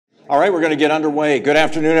All right, we're going to get underway. Good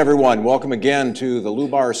afternoon, everyone. Welcome again to the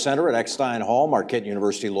Lubar Center at Eckstein Hall, Marquette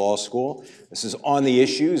University Law School. This is On the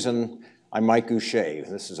Issues, and I'm Mike Goucher.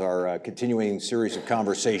 This is our continuing series of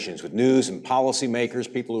conversations with news and policymakers,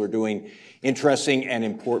 people who are doing interesting and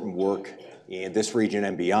important work in this region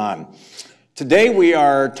and beyond. Today we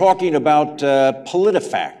are talking about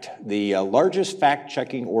PolitiFact, the largest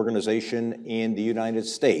fact-checking organization in the United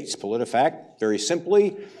States. PolitiFact, very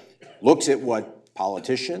simply, looks at what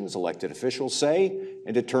politicians, elected officials say,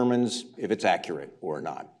 and determines if it's accurate or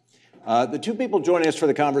not. The two people joining us for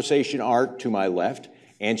the conversation are, to my left,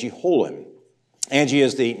 Angie Holan. Angie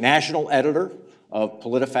is the national editor of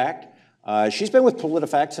PolitiFact. She's been with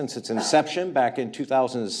PolitiFact since its inception back in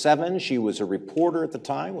 2007. She was a reporter at the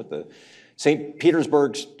time with the St.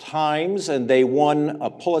 Petersburg Times, and they won a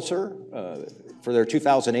Pulitzer for their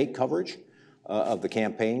 2008 coverage of the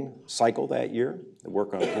campaign cycle that year, the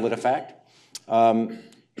work on PolitiFact.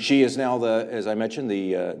 She is now, as I mentioned,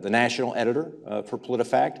 the national editor for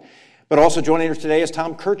PolitiFact. But also joining us today is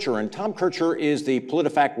Tom Kertscher, and Tom Kertscher is the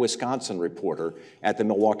PolitiFact Wisconsin reporter at the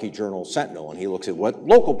Milwaukee Journal-Sentinel, and he looks at what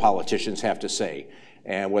local politicians have to say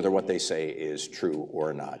and whether what they say is true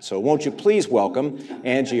or not. So won't you please welcome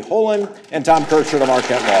Angie Holan and Tom Kertscher to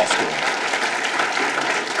Marquette Law School.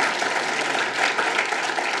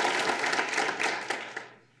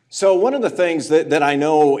 So one of the things that I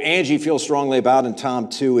know Angie feels strongly about, and Tom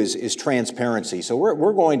too, is transparency. So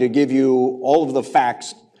we're going to give you all of the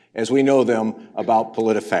facts as we know them about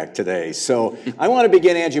PolitiFact today. So I want to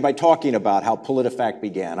begin, Angie, by talking about how PolitiFact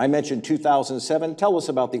began. I mentioned 2007. Tell us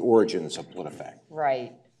about the origins of PolitiFact.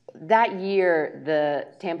 Right. That year, the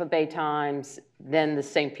Tampa Bay Times, then the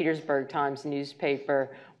St. Petersburg Times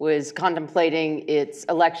newspaper, was contemplating its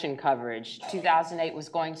election coverage. 2008 was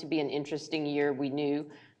going to be an interesting year, we knew,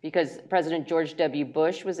 because President George W.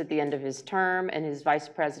 Bush was at the end of his term and his vice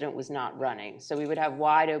president was not running. So we would have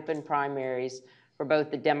wide open primaries for both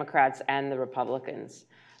the Democrats and the Republicans.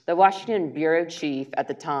 The Washington bureau chief at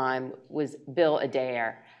the time was Bill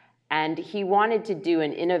Adair, and he wanted to do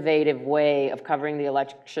an innovative way of covering the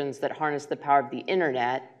elections that harnessed the power of the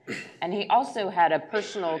internet. And he also had a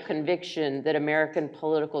personal conviction that American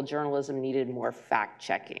political journalism needed more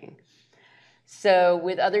fact-checking. So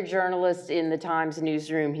with other journalists in the Times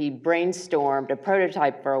newsroom, he brainstormed a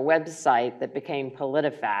prototype for a website that became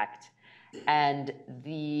PolitiFact. And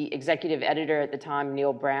the executive editor at the time,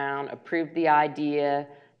 Neil Brown, approved the idea.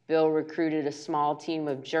 Bill recruited a small team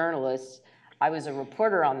of journalists. I was a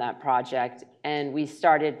reporter on that project, and we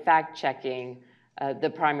started fact-checking the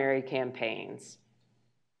primary campaigns.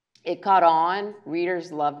 It caught on.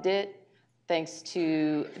 Readers loved it. Thanks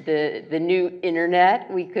to the new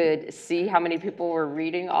internet, we could see how many people were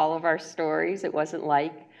reading all of our stories. It wasn't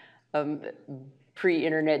like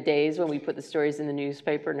pre-internet days when we put the stories in the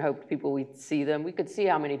newspaper and hoped people would see them. We could see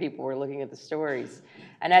how many people were looking at the stories.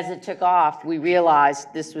 And as it took off, we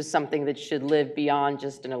realized this was something that should live beyond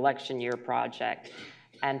just an election year project.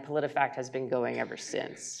 And PolitiFact has been going ever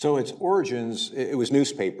since. So its origins, it was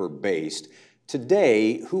newspaper-based.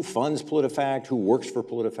 Today, who funds PolitiFact? Who works for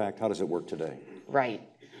PolitiFact? How does it work today? Right.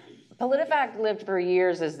 PolitiFact lived for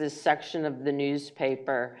years as this section of the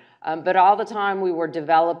newspaper, but all the time we were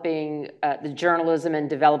developing the journalism and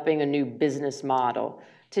developing a new business model.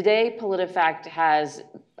 Today, PolitiFact has,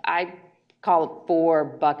 I call it 4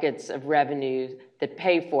 buckets of revenue that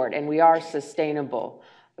pay for it, and we are sustainable.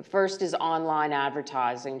 The first is online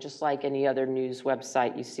advertising, just like any other news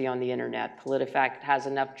website you see on the internet. PolitiFact has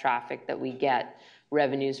enough traffic that we get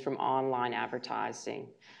revenues from online advertising.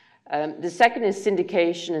 The second is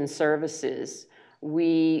syndication and services.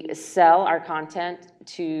 We sell our content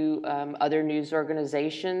to other news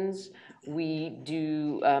organizations. We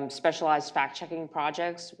do specialized fact-checking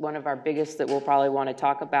projects. One of our biggest that we'll probably want to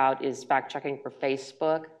talk about is fact-checking for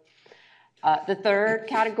Facebook. The third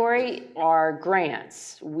category are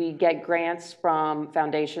grants. We get grants from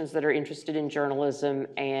foundations that are interested in journalism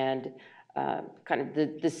and kind of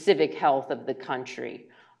the civic health of the country.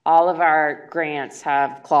 All of our grants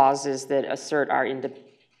have clauses that assert our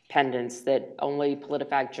independence, that only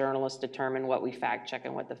PolitiFact journalists determine what we fact check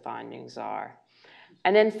and what the findings are.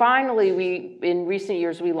 And then finally, in recent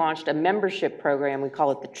years, we launched a membership program. We call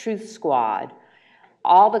it the Truth Squad.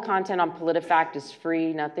 All the content on PolitiFact is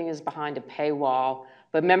free. Nothing is behind a paywall.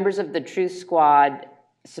 But members of the Truth Squad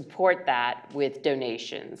support that with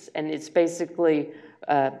donations. And it's basically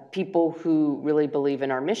people who really believe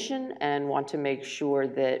in our mission and want to make sure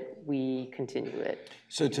that we continue it.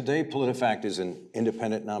 So today, PolitiFact is an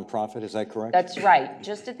independent nonprofit, is that correct? That's right.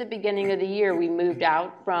 Just at the beginning of the year, we moved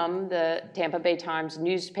out from the Tampa Bay Times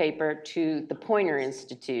newspaper to the Poynter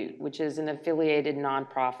Institute, which is an affiliated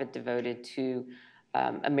nonprofit devoted to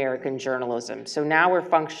American journalism. So now we're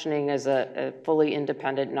functioning as a fully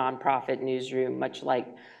independent nonprofit newsroom, much like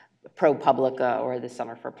ProPublica or the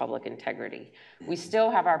Center for Public Integrity. We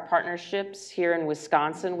still have our partnerships here in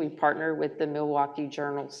Wisconsin. We partner with the Milwaukee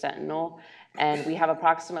Journal-Sentinel, and we have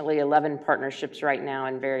approximately 11 partnerships right now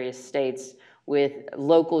in various states with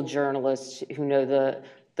local journalists who know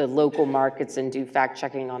the local markets and do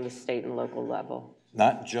fact-checking on the state and local level.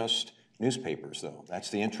 Not just newspapers, though.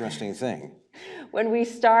 That's the interesting thing. When we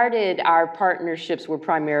started, our partnerships were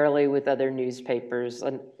primarily with other newspapers.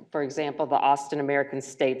 And for example, the Austin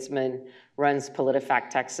American-Statesman runs PolitiFact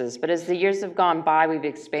Texas. But as the years have gone by, we've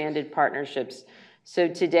expanded partnerships. So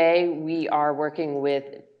today, we are working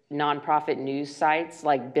with nonprofit news sites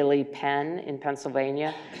like Billy Penn in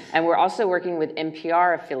Pennsylvania. And we're also working with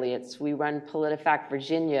NPR affiliates. We run PolitiFact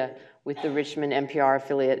Virginia with the Richmond NPR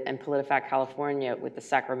affiliate and PolitiFact California with the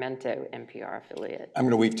Sacramento NPR affiliate. I'm going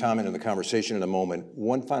to weave Tom into the conversation in a moment.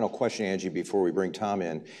 One final question, Angie, before we bring Tom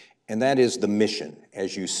in, and that is the mission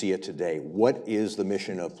as you see it today. What is the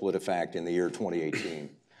mission of PolitiFact in the year 2018?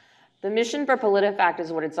 The mission for PolitiFact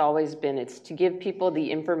is what it's always been. It's to give people the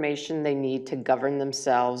information they need to govern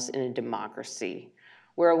themselves in a democracy.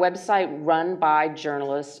 We're a website run by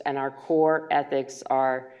journalists, and our core ethics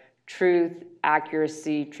are truth,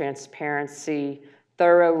 accuracy, transparency,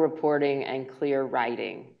 thorough reporting, and clear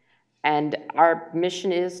writing. And our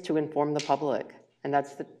mission is to inform the public. And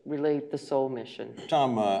that's really the sole mission.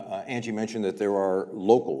 Tom, Angie mentioned that there are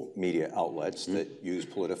local media outlets that use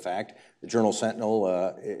PolitiFact. The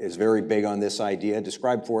Journal-Sentinel is very big on this idea.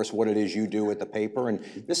 Describe for us what it is you do at the paper. And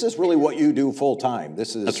this is really what you do full time.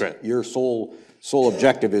 This is That's right. Your sole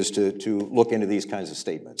objective is to look into these kinds of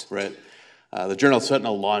statements. Right. The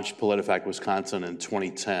Journal-Sentinel launched PolitiFact Wisconsin in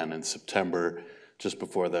 2010 in September, just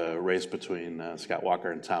before the race between Scott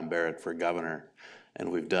Walker and Tom Barrett for governor. And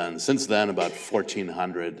we've done, since then, about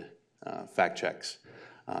 1,400 fact checks.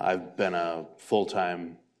 I've been a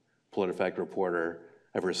full-time PolitiFact reporter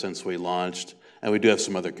ever since we launched, and we do have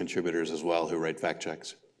some other contributors as well who write fact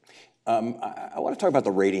checks. I want to talk about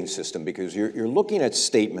the rating system because you're looking at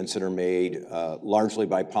statements that are made largely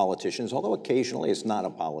by politicians, although occasionally it's not a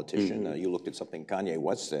politician. You looked at something Kanye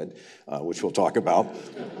West said, which we'll talk about.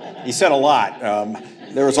 He said a lot.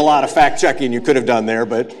 There was a lot of fact-checking you could have done there,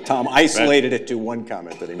 but Tom isolated it to one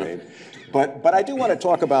comment that he made. But I do want to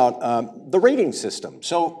talk about the rating system.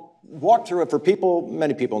 So walk through it for people.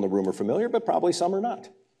 Many people in the room are familiar, but probably some are not.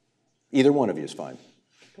 Either one of you is fine.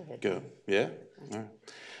 Go ahead. Go. Yeah? All right.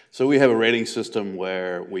 So we have a rating system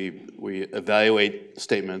where we evaluate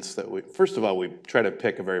statements that first of all, we try to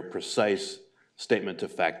pick a very precise statement to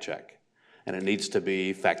fact check. And it needs to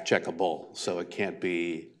be fact checkable. So it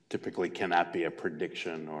typically cannot be a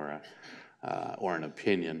prediction or an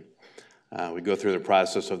opinion. We go through the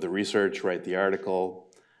process of the research, write the article.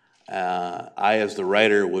 I, as the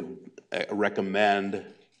writer, would recommend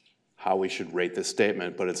how we should rate this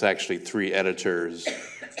statement, but it's actually 3 editors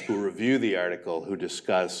who review the article who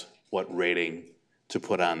discuss what rating to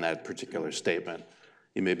put on that particular statement.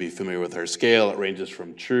 You may be familiar with our scale. It ranges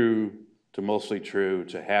from true to mostly true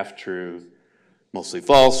to half true, mostly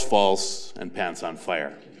false, false, and pants on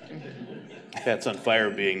fire. Pants on fire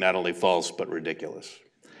being not only false, but ridiculous.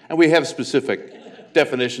 And we have specific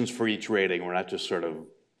definitions for each rating. We're not just sort of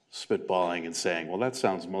spitballing and saying, well, that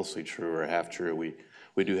sounds mostly true or half true.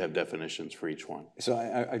 We do have definitions for each one. So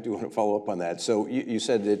I do want to follow up on that. So you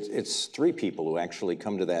said that it's 3 people who actually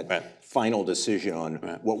come to that final decision on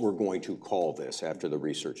what we're going to call this after the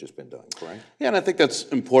research has been done, correct? Yeah, and I think that's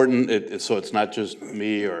important. So it's not just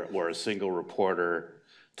me or a single reporter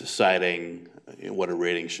deciding what a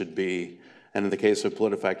rating should be. And in the case of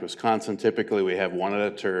PolitiFact Wisconsin, typically we have one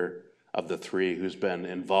editor of the 3 who's been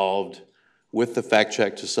involved with the fact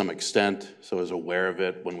check to some extent, so is aware of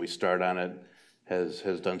it when we start on it,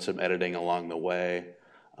 has done some editing along the way.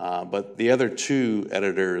 But the other 2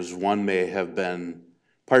 editors, one may have been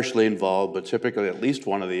partially involved, but typically at least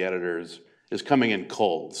one of the editors is coming in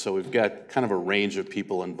cold. So we've got kind of a range of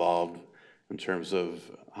people involved in terms of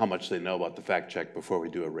how much they know about the fact check before we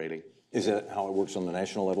do a rating. Is that how it works on the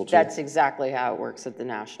national level too? That's exactly how it works at the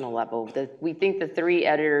national level. We think the 3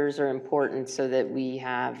 editors are important so that we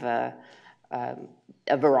have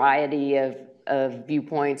a variety of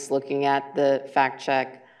viewpoints looking at the fact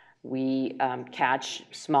check. We catch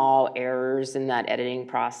small errors in that editing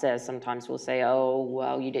process. Sometimes we'll say, oh,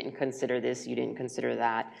 well, you didn't consider this, you didn't consider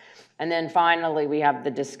that. And then finally, we have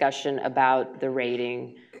the discussion about the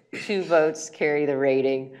rating. 2 votes carry the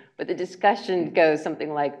rating, but the discussion goes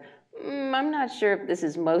something like, I'm not sure if this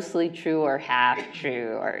is mostly true or half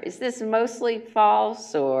true, or is this mostly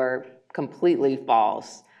false or completely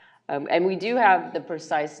false? And we do have the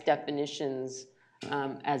precise definitions,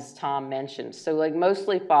 as Tom mentioned. So like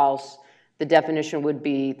mostly false, the definition would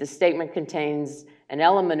be the statement contains an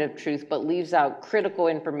element of truth but leaves out critical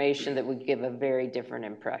information that would give a very different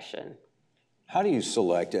impression. How do you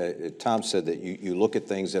select, Tom said that you look at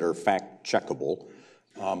things that are fact checkable,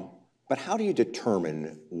 but how do you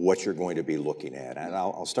determine what you're going to be looking at? And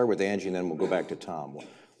I'll start with Angie and then we'll go back to Tom.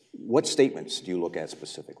 What statements do you look at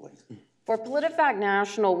specifically? For PolitiFact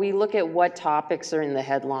National, we look at what topics are in the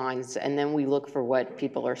headlines, and then we look for what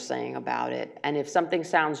people are saying about it. And if something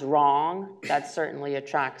sounds wrong, that certainly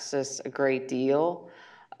attracts us a great deal.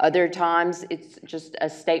 Other times, it's just a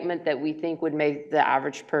statement that we think would make the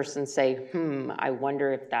average person say, I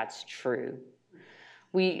wonder if that's true.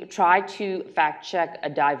 We try to fact check a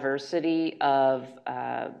diversity of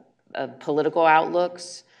political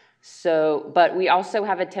outlooks. But we also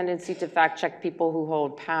have a tendency to fact check people who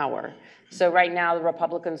hold power. So right now, the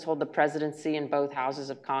Republicans hold the presidency in both houses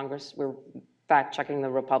of Congress. We're fact checking the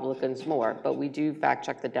Republicans more, but we do fact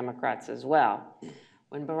check the Democrats as well.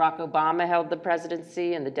 When Barack Obama held the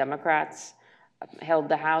presidency and the Democrats held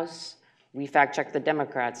the House, we fact check the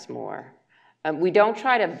Democrats more. We don't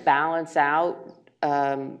try to balance out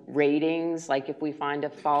ratings, like if we find a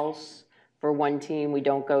false for one team, we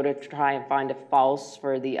don't go to try and find a false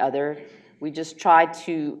for the other. We just try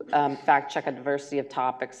to fact check a diversity of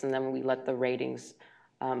topics, and then we let the ratings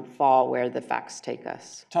fall where the facts take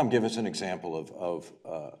us. Tom, give us an example of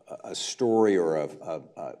a story or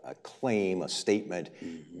a claim, a statement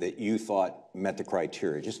that you thought met the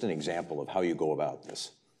criteria. Just an example of how you go about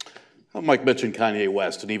this. Well, Mike mentioned Kanye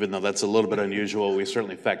West, and even though that's a little bit unusual, we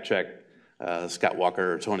certainly fact check Scott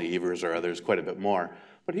Walker or Tony Evers or others quite a bit more.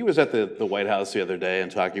 But he was at the White House the other day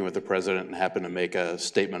and talking with the president and happened to make a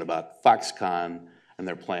statement about Foxconn and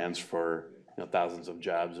their plans for thousands of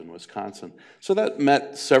jobs in Wisconsin. So that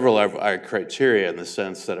met several of our criteria in the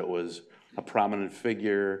sense that it was a prominent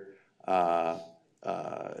figure.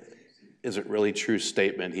 Is it really true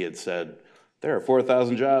statement? He had said, there are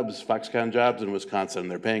 4,000 jobs, Foxconn jobs in Wisconsin.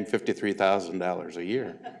 They're paying $53,000 a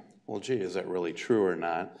year. Well, gee, is that really true or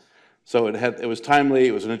not? So it was timely.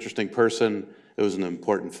 It was an interesting person. It was an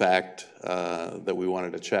important fact that we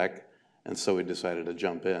wanted to check, and so we decided to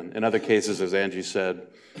jump in. In other cases, as Angie said,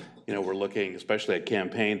 we're looking, especially at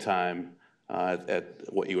campaign time, at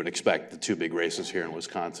what you would expect, the 2 big races here in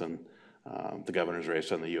Wisconsin, the governor's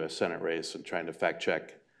race and the U.S. Senate race, and trying to fact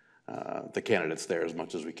check the candidates there as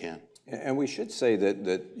much as we can. And we should say that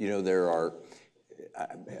there are,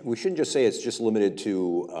 we shouldn't just say it's just limited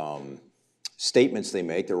to statements they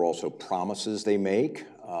make. There are also promises they make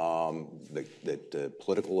that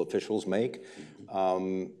political officials make.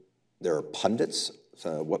 There are pundits.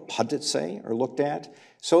 What pundits say are looked at.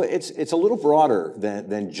 So it's a little broader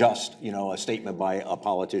than just a statement by a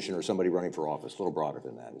politician or somebody running for office. A little broader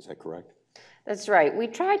than that. Is that correct? That's right. We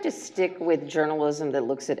tried to stick with journalism that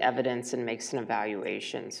looks at evidence and makes an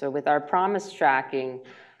evaluation. So with our promise tracking,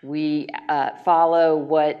 we follow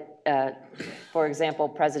what, for example,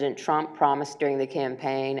 President Trump promised during the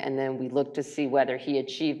campaign, and then we look to see whether he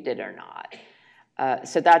achieved it or not.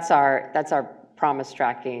 So that's our promise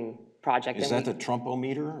tracking project. Is that the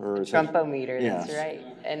Trump-o-meter? Or is Trump-o-meter, Yes. That's right.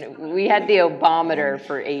 And we had the Obameter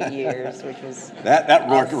for 8 years, which was that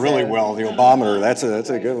worked really well. The Obameter, that's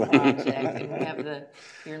a good one. project. We have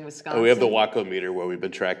here in Wisconsin. We have the Waco-meter where we've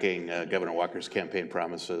been tracking Governor Walker's campaign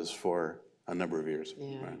promises for a number of years.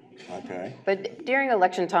 Yeah. Right. Okay. But during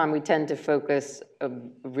election time, we tend to focus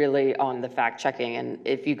really on the fact checking. And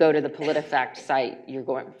if you go to the PolitiFact site, you're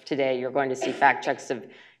going to see fact checks of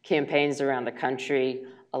campaigns around the country.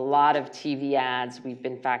 A lot of TV ads. We've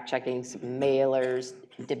been fact checking some mailers,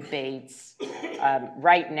 debates.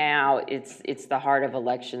 Right now, it's the heart of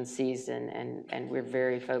election season, and we're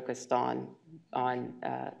very focused on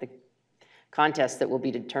the contest that will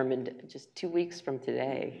be determined just 2 weeks from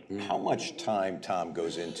today. How much time, Tom,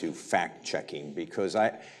 goes into fact checking? Because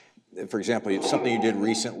for example, it's something you did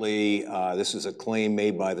recently. This is a claim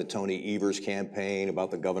made by the Tony Evers campaign about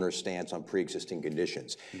the governor's stance on pre-existing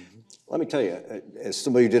conditions. Mm-hmm. Let me tell you, as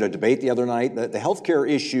somebody who did a debate the other night, the healthcare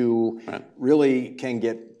issue really can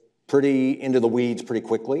get pretty into the weeds pretty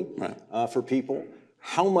quickly for people.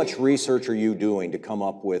 How much research are you doing to come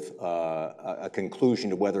up with a conclusion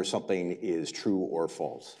to whether something is true or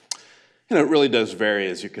false? It really does vary,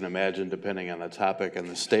 as you can imagine, depending on the topic and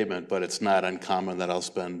the statement, but it's not uncommon that I'll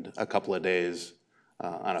spend a couple of days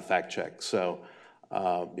on a fact check. So,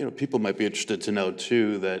 people might be interested to know,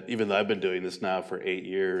 too, that even though I've been doing this now for 8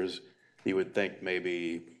 years, you would think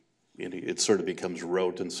maybe it sort of becomes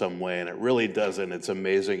rote in some way, and it really doesn't. It's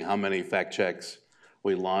amazing how many fact checks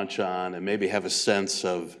we launch on and maybe have a sense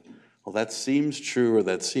of, well, that seems true or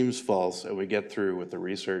that seems false, and we get through with the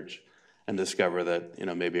research and discover that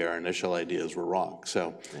maybe our initial ideas were wrong.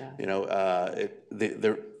 So,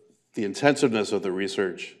 the intensiveness of the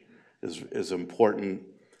research is important.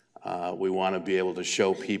 We want to be able to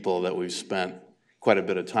show people that we've spent quite a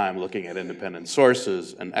bit of time looking at independent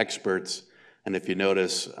sources and experts. And if you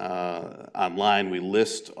notice online, we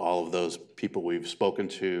list all of those people we've spoken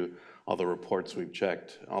to, all the reports we've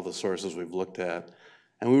checked, all the sources we've looked at.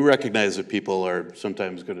 And we recognize that people are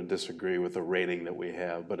sometimes going to disagree with the rating that we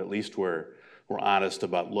have, but at least we're honest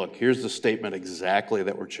about, look, here's the statement exactly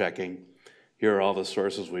that we're checking. Here are all the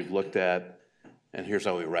sources we've looked at, and here's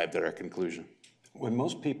how we arrived at our conclusion. When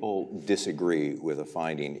most people disagree with a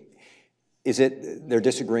finding, is it they're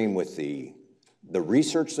disagreeing with the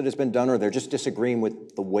research that has been done, or they're just disagreeing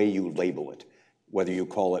with the way you label it, whether you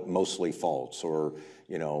call it mostly false or,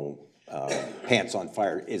 pants on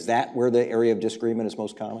fire? Is that where the area of disagreement is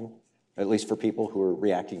most common, at least for people who are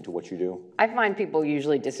reacting to what you do? I find people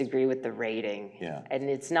usually disagree with the rating. Yeah. And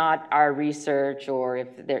it's not our research, or if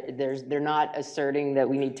they're not asserting that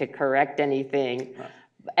we need to correct anything. Right.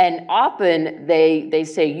 And often they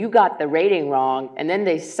say, you got the rating wrong, and then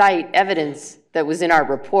they cite evidence that was in our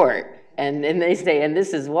report. And then they say, and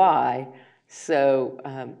this is why. So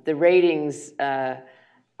the ratings are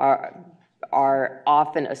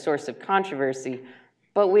often a source of controversy,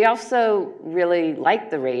 but we also really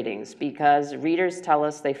like the ratings because readers tell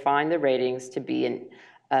us they find the ratings to be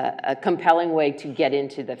a compelling way to get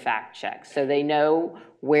into the fact check. So they know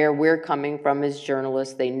where we're coming from as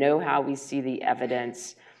journalists, they know how we see the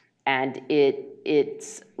evidence, and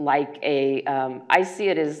it's like I see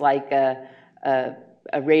it as like a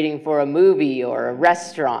rating for a movie or a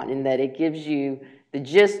restaurant, in that it gives you the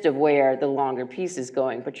gist of where the longer piece is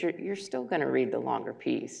going, but you're still going to read the longer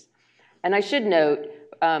piece. And I should note,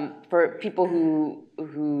 for people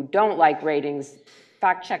who don't like ratings,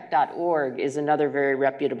 factcheck.org is another very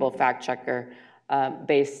reputable fact checker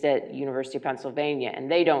based at University of Pennsylvania, and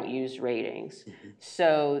they don't use ratings. Mm-hmm.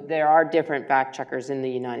 So there are different fact checkers in the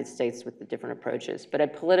United States with the different approaches. But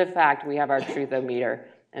at PolitiFact, we have our Truthometer,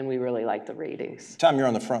 and we really like the ratings. Tom, you're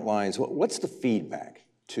on the front lines. What's the feedback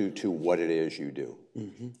to what it is you do?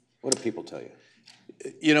 Mm-hmm. What do people tell you?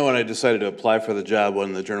 When I decided to apply for the job,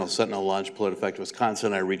 when the Journal Sentinel launched PolitiFact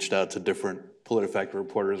Wisconsin, I reached out to different PolitiFact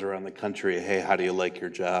reporters around the country. Hey, how do you like your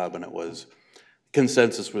job? And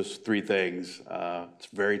consensus was 3 things. It's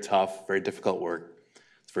very tough, very difficult work.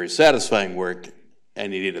 It's very satisfying work,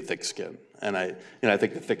 and you need a thick skin. And I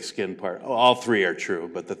think the thick skin part, all 3 are true,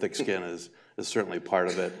 but the thick skin is certainly part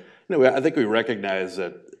of it. I think we recognize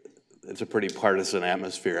that it's a pretty partisan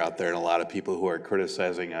atmosphere out there, and a lot of people who are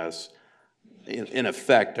criticizing us, in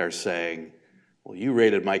effect, are saying, well, you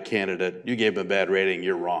rated my candidate, you gave him a bad rating,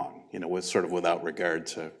 you're wrong, without regard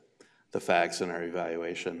to the facts in our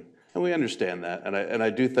evaluation. And we understand that. And I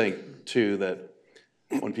do think, too, that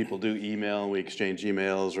when people do email, we exchange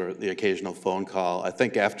emails or the occasional phone call, I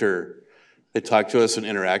think after they talk to us and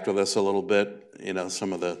interact with us a little bit,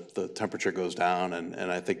 some of the temperature goes down,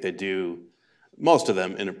 and I think they do, most of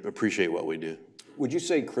them, appreciate what we do. Would you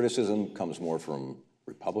say criticism comes more from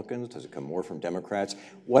Republicans? Does it come more from Democrats?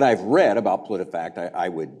 What I've read about PolitiFact, I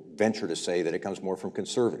would venture to say that it comes more from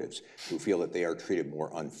conservatives who feel that they are treated more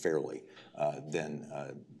unfairly than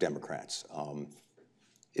Democrats.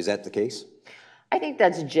 Is that the case? I think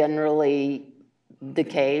that's generally the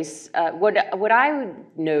case. What I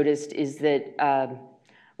noticed is that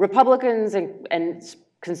Republicans and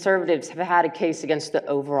conservatives have had a case against the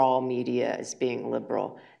overall media as being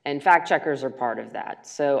liberal, and fact checkers are part of that.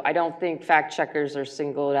 So I don't think fact checkers are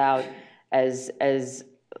singled out as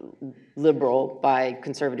liberal by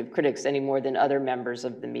conservative critics any more than other members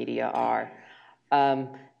of the media are.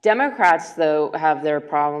 Democrats, though, have their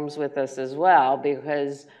problems with us as well,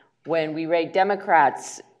 because when we rate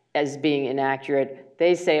Democrats as being inaccurate,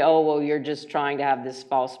 they say, oh, well, you're just trying to have this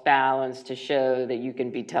false balance to show that you can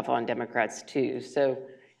be tough on Democrats too. So,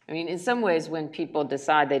 in some ways, when people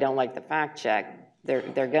decide they don't like the fact check,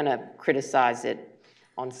 they're gonna criticize it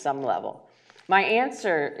on some level. My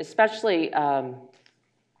answer, especially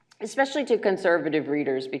especially to conservative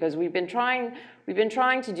readers, because we've been trying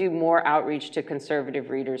to do more outreach to conservative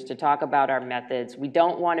readers to talk about our methods. We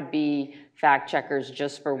don't want to be fact checkers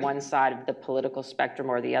just for one side of the political spectrum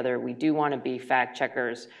or the other. We do want to be fact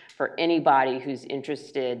checkers for anybody who's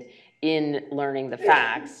interested in learning the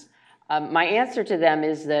facts. My answer to them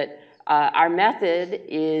is that our method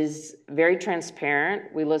is very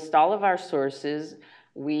transparent. We list all of our sources.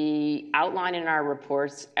 We outline in our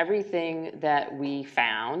reports everything that we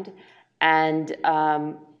found, and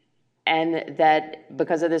that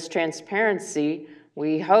because of this transparency,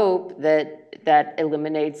 we hope that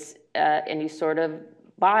eliminates any sort of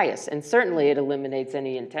bias, and certainly it eliminates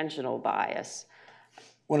any intentional bias.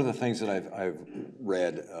 One of the things that I've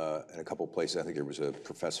read in a couple of places, I think there was a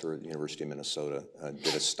professor at the University of Minnesota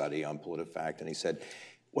did a study on PolitiFact, and he said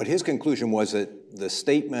what his conclusion was that the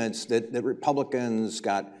statements that Republicans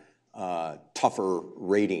got tougher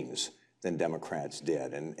ratings than Democrats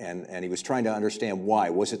did, and he was trying to understand why.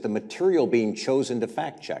 Was it the material being chosen to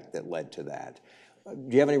fact check that led to that?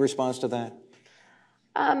 Do you have any response to that?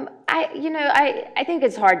 I think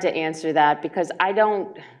it's hard to answer that because I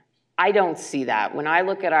don't see that. When I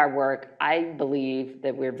look at our work, I believe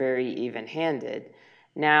that we're very even-handed.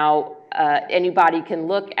 Now, anybody can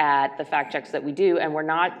look at the fact checks that we do, and we're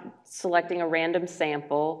not selecting a random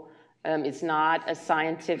sample. It's not a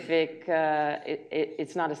scientific.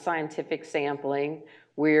 It's not a scientific sampling.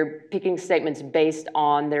 We're picking statements based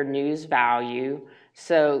on their news value,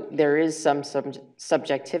 so there is some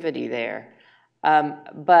subjectivity there.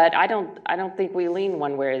 But I don't think we lean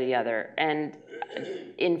one way or the other. And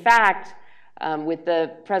in fact, with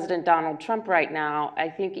the President Donald Trump right now, I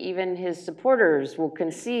think even his supporters will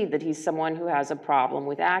concede that he's someone who has a problem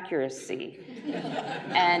with accuracy.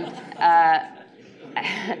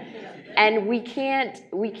 And we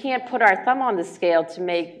can't put our thumb on the scale to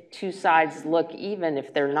make two sides look even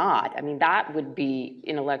if they're not. I mean, that would be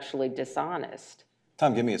intellectually dishonest.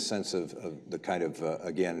 Tom, give me a sense of the kind of,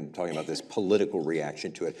 again, talking about this political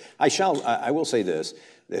reaction to it. I will say this,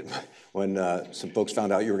 that when some folks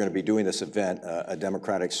found out you were going to be doing this event, a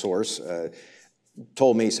Democratic source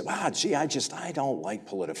told me, said, gee, I don't like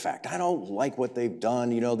PolitiFact. I don't like what they've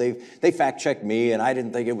done. You know, they fact-checked me, and I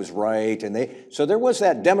didn't think it was right. And so there was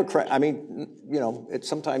that Democrat, I mean, you know,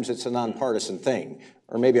 sometimes it's a nonpartisan thing.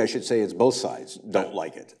 Or maybe I should say it's both sides don't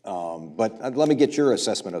like it. But let me get your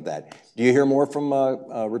assessment of that. Do you hear more from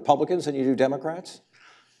Republicans than you do Democrats?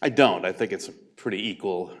 I don't. I think it's a pretty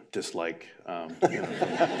equal dislike.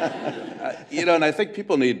 You know, and I think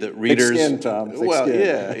people need the readers. Thick skin, Tom. Thick well, skin.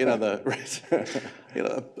 yeah, you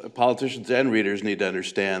know, politicians and readers need to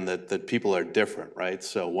understand that people are different, right?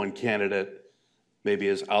 So one candidate maybe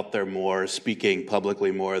is out there more, speaking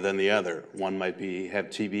publicly more than the other. One might have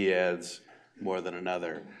TV ads more than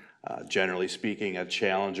another. Generally speaking, a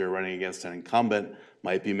challenger running against an incumbent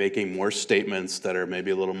might be making more statements that are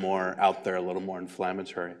maybe a little more out there, a little more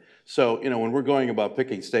inflammatory. So, you know, when we're going about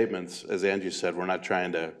picking statements, as Angie said, we're not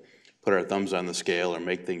trying to put our thumbs on the scale or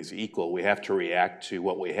make things equal. We have to react to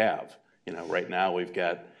what we have. You know, right now we've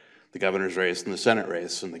got the governor's race and the Senate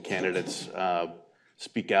race, and the candidates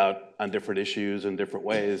speak out on different issues in different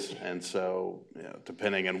ways. And so, you know,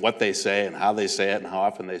 depending on what they say and how they say it and how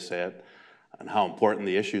often they say it and how important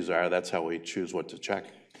the issues are, that's how we choose what to check.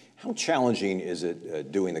 How challenging is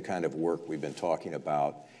it doing the kind of work we've been talking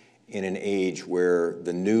about in an age where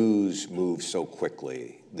the news moves so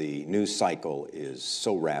quickly, the news cycle is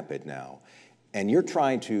so rapid now, and you're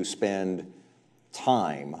trying to spend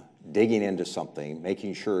time digging into something,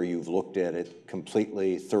 making sure you've looked at it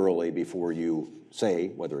completely, thoroughly before you say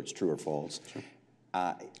whether it's true or false. Sure.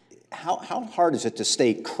 How hard is it to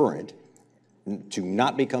stay current, to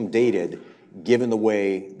not become dated, given the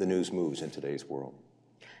way the news moves in today's world?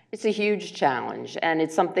 It's a huge challenge, and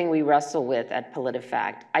it's something we wrestle with at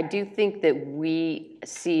PolitiFact. I do think that we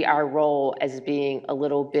see our role as being a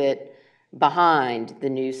little bit behind the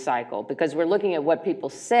news cycle because we're looking at what people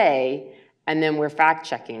say and then we're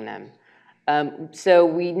fact-checking them. So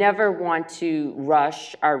we never want to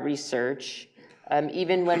rush our research.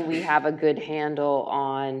 Even when we have a good handle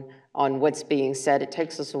on what's being said, it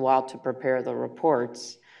takes us a while to prepare the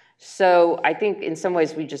reports. So I think in some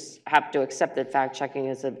ways we just have to accept that fact-checking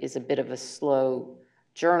is a bit of a slow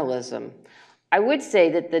journalism. I would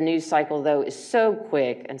say that the news cycle, though, is so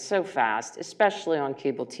quick and so fast, especially on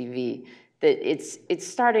cable TV, that it's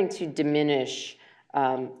starting to diminish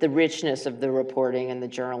the richness of the reporting and the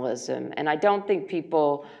journalism. And I don't think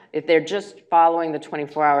people, if they're just following the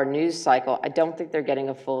 24-hour news cycle, I don't think they're getting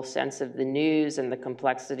a full sense of the news and the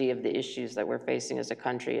complexity of the issues that we're facing as a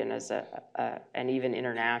country and and even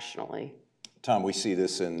internationally. Tom, we see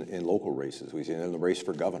this in local races. We see it in the race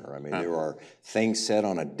for governor. I mean, there are things said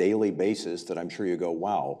on a daily basis that I'm sure you go,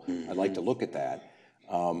 wow, I'd like to look at that.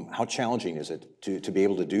 How challenging is it to be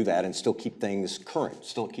able to do that and still keep things current,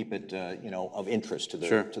 still keep it of interest to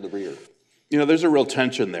the reader? There's a real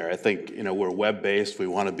tension there. I think we're web-based. We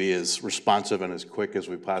want to be as responsive and as quick as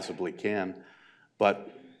we possibly can,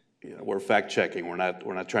 but we're fact-checking. We're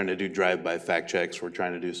not trying to do drive-by fact checks. We're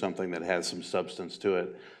trying to do something that has some substance to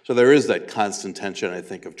it. So there is that constant tension, I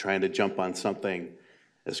think, of trying to jump on something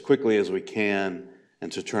as quickly as we can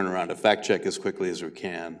and to turn around a fact check as quickly as we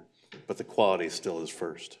can, but the quality still is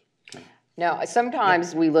first. Now,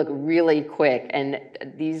 sometimes we look really quick, and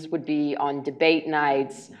these would be on debate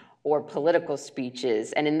nights or political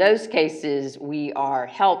speeches. And in those cases, we are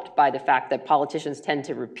helped by the fact that politicians tend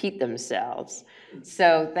to repeat themselves.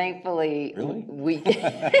 So thankfully, really?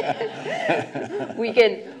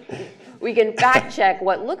 we can fact check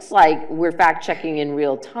what looks like we're fact checking in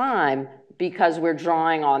real time because we're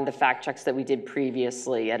drawing on the fact checks that we did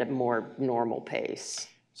previously at a more normal pace.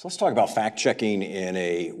 So let's talk about fact checking in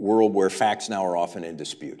a world where facts now are often in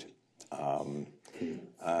dispute. Well,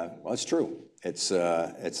 it's true. It's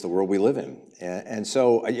the world we live in, and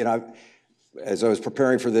so as I was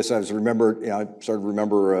preparing for this, I started to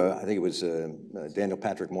remember. I think it was Daniel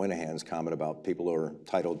Patrick Moynihan's comment about people who are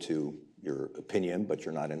entitled to your opinion, but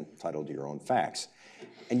you're not entitled to your own facts.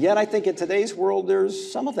 And yet, I think in today's world,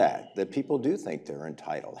 there's some of that people do think they're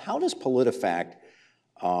entitled. How does PolitiFact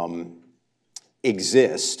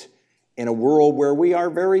exist in a world where we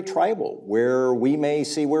are very tribal, where we may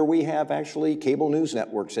see where we have actually cable news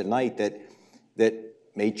networks at night that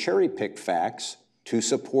may cherry pick facts to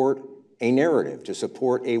support a narrative, to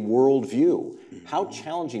support a worldview? How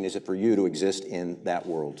challenging is it for you to exist in that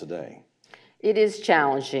world today? It is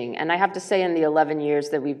challenging, and I have to say in the 11 years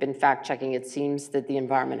that we've been fact-checking, it seems that the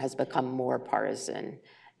environment has become more partisan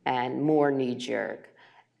and more knee-jerk.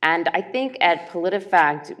 And I think at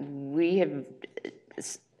PolitiFact, we have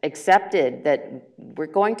accepted that we're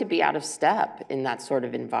going to be out of step in that sort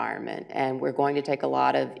of environment, and we're going to take a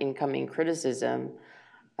lot of incoming criticism,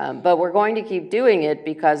 but we're going to keep doing it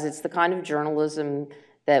because it's the kind of journalism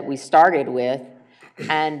that we started with,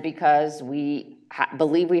 and because we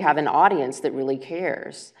believe we have an audience that really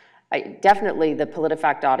cares. Definitely the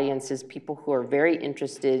PolitiFact audience is people who are very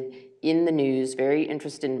interested in the news, very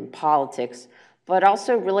interested in politics, but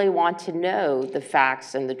also really want to know the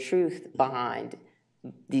facts and the truth behind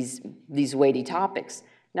these weighty topics.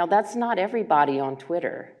 Now, that's not everybody on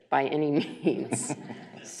Twitter by any means.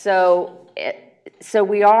 So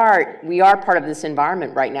we are part of this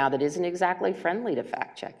environment right now that isn't exactly friendly to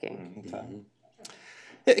fact-checking. Mm-hmm.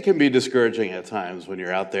 It can be discouraging at times when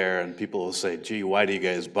you're out there and people will say, gee, why do you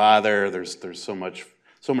guys bother? There's so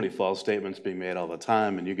many false statements being made all the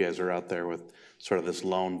time, and you guys are out there with sort of this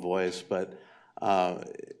lone voice. But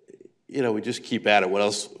we just keep at it. What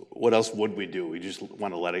else would we do? We just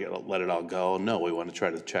want to let it all go? No, we want to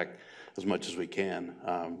try to check as much as we can.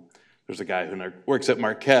 There's a guy who works at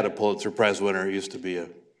Marquette, a Pulitzer Prize winner, who used to be a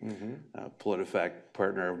PolitiFact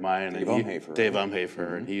partner of mine. Dave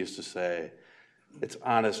Umhafer, and he used to say, it's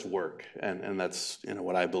honest work, and that's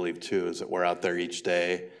what I believe too, is that we're out there each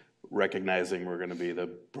day recognizing we're going to be the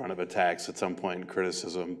brunt of attacks at some point in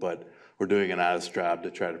criticism, but we're doing an honest job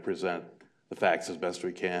to try to present the facts as best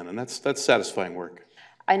we can, and that's satisfying work.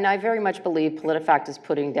 And I very much believe PolitiFact is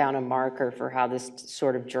putting down a marker for how this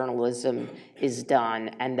sort of journalism is done,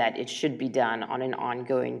 and that it should be done on an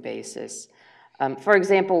ongoing basis. For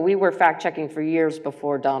example, we were fact-checking for years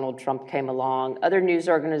before Donald Trump came along. Other news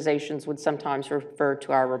organizations would sometimes refer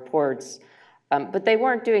to our reports, but they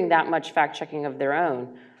weren't doing that much fact-checking of their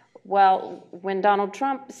own. Well, when Donald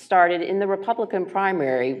Trump started in the Republican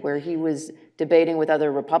primary, where he was debating with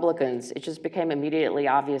other Republicans, it just became immediately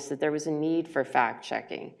obvious that there was a need for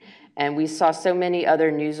fact-checking. And we saw so many other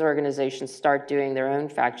news organizations start doing their own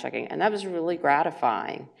fact-checking, and that was really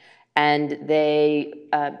gratifying. And they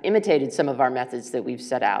imitated some of our methods that we've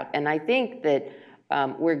set out. And I think that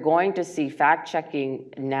we're going to see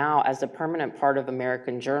fact-checking now as a permanent part of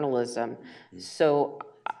American journalism. So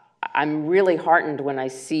I'm really heartened when I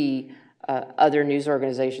see other news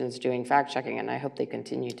organizations doing fact-checking, and I hope they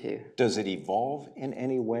continue to. Does it evolve in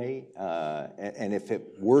any way? And if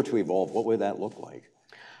it were to evolve, what would that look like?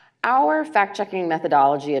 Our fact-checking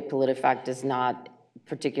methodology at PolitiFact does not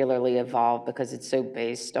particularly evolve because it's so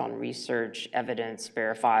based on research, evidence,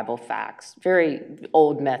 verifiable facts, very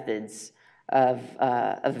old methods of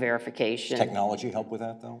verification. Does technology help with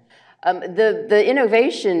that, though? The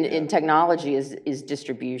innovation in technology is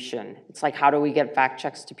distribution. It's like, how do we get fact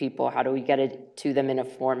checks to people? How do we get it to them in a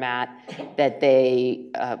format that they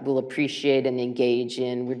will appreciate and engage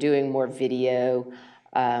in? We're doing more video.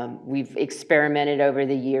 We've experimented over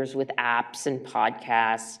the years with apps and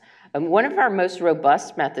podcasts. One of our most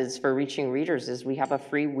robust methods for reaching readers is we have a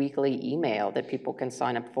free weekly email that people can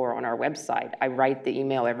sign up for on our website. I write the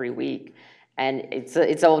email every week. And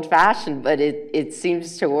it's old-fashioned, but it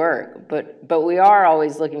seems to work. But we are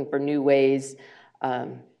always looking for new ways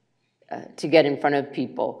to get in front of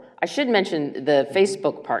people. I should mention the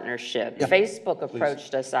Facebook partnership. Yeah. Facebook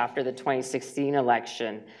approached us after the 2016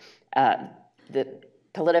 election, the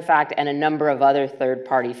PolitiFact and a number of other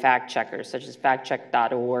third-party fact checkers, such as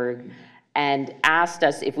factcheck.org, and asked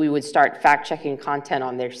us if we would start fact-checking content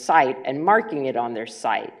on their site and marking it on their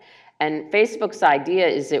site. And Facebook's idea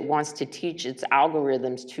is it wants to teach its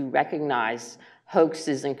algorithms to recognize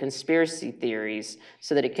hoaxes and conspiracy theories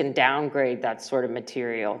so that it can downgrade that sort of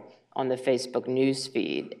material on the Facebook news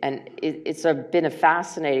feed. And it's been a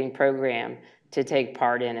fascinating program to take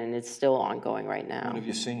part in, and it's still ongoing right now. What have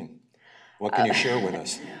you seen? What can you share with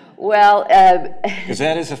us? Well, because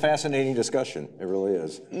that is a fascinating discussion. It really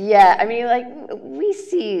is. Yeah, I mean, like, we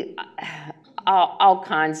see all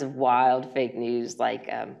kinds of wild fake news, like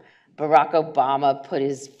Barack Obama put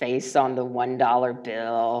his face on the $1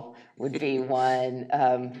 bill would be one.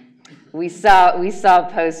 We saw a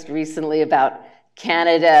post recently about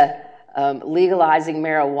Canada legalizing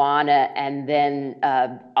marijuana, and then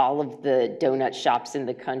all of the donut shops in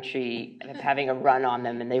the country having a run on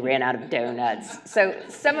them, and they ran out of donuts. So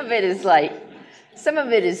some of it is silly,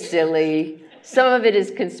 some of it is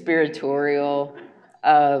conspiratorial.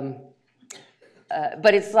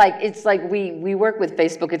 But it's like we work with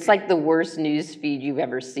Facebook. It's like the worst news feed you've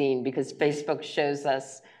ever seen, because Facebook shows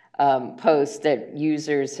us posts that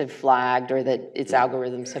users have flagged or that its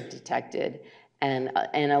algorithms have detected, and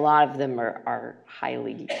a lot of them are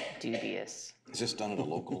highly dubious. Is this done at a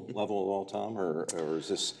local level at all, Tom, or is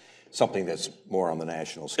this something that's more on the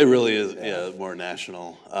national scale? It really is, yeah, more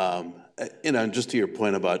national. Just to your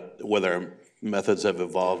point about whether our methods have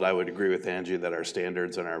evolved, I would agree with Angie that our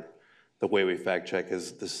standards and the way we fact check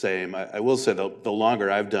is the same. I will say the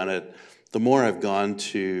longer I've done it, the more I've gone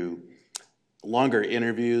to longer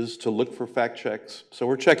interviews to look for fact checks. So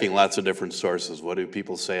we're checking lots of different sources. What do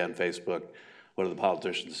people say on Facebook? What do the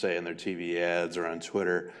politicians say in their TV ads or on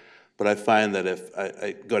Twitter? But I find that if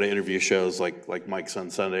I go to interview shows like Mike's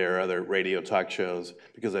on Sunday or other radio talk shows,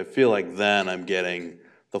 because I feel like then I'm getting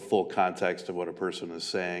the full context of what a person is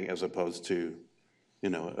saying as opposed to,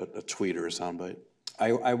 a tweet or a soundbite.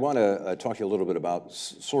 I want to talk to you a little bit about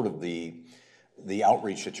sort of the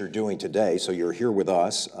outreach that you're doing today. So you're here with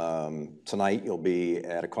us. Tonight you'll be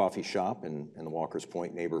at a coffee shop in the Walker's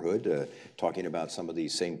Point neighborhood talking about some of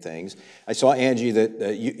these same things. I saw, Angie,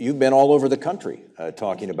 that you've been all over the country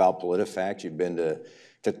talking about PolitiFact. You've been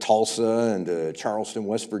to Tulsa and to Charleston,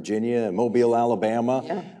 West Virginia, and Mobile, Alabama.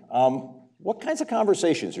 Yeah. What kinds of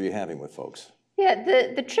conversations are you having with folks? Yeah,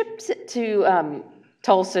 the trip to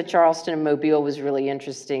Tulsa, Charleston, and Mobile was really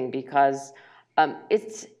interesting because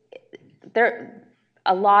there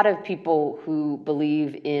a lot of people who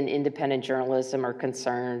believe in independent journalism are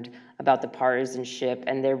concerned about the partisanship,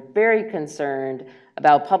 and they're very concerned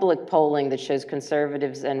about public polling that shows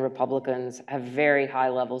conservatives and Republicans have very high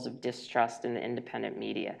levels of distrust in the independent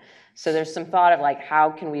media. So there's some thought of like, how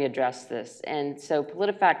can we address this? And so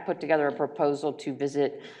PolitiFact put together a proposal to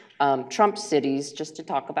visit Trump cities just to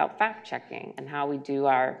talk about fact checking and how we do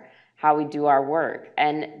our work.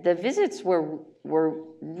 And the visits were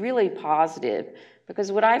really positive,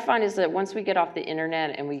 because what I find is that once we get off the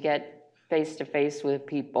internet and we get face to face with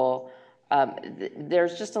people,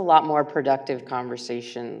 there's just a lot more productive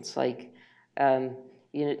conversations. Like, the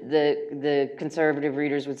conservative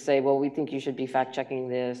readers would say, well, we think you should be fact checking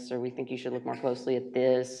this, or we think you should look more closely at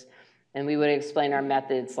this. And we would explain our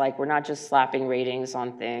methods, like we're not just slapping ratings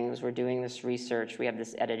on things, we're doing this research, we have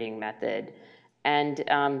this editing method. And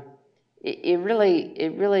it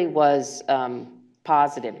really was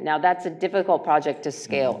positive. Now that's a difficult project to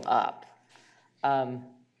scale up.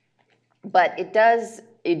 But it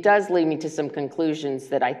does lead me to some conclusions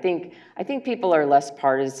that I think people are less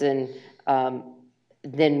partisan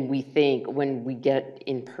than we think when we get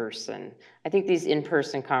in person. I think these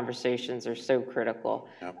in-person conversations are so critical.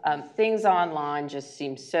 Yep. Things online just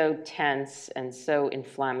seem so tense and so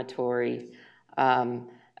inflammatory,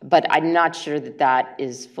 but I'm not sure that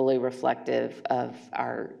is fully reflective of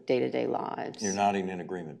our day-to-day lives. You're nodding in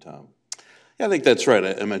agreement, Tom. Yeah, I think that's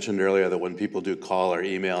right. I mentioned earlier that when people do call or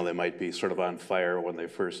email, they might be sort of on fire when they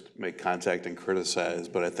first make contact and criticize.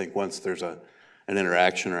 But I think once there's an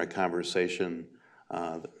interaction or a conversation,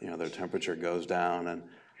 their temperature goes down. And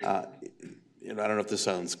I don't know if this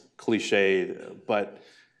sounds cliche, but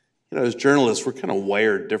as journalists, we're kind of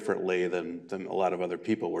wired differently than a lot of other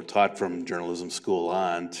people. We're taught from journalism school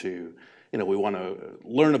on to, we want to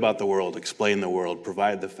learn about the world, explain the world,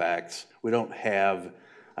 provide the facts. We don't have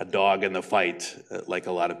a dog in the fight like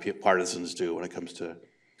a lot of partisans do when it comes to,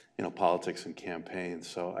 politics and campaigns.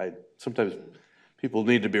 So sometimes people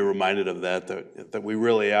need to be reminded of that we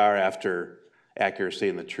really are after accuracy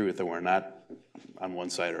and the truth, and we're not on one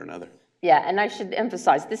side or another. Yeah, and I should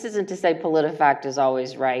emphasize, this isn't to say PolitiFact is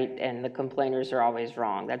always right and the complainers are always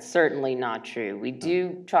wrong. That's certainly not true. We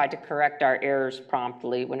do try to correct our errors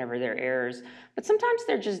promptly whenever there are errors, but sometimes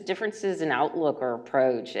they're just differences in outlook or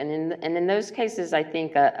approach. And in those cases, I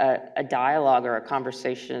think a dialogue or a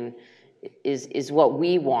conversation is what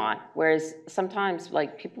we want. Whereas sometimes,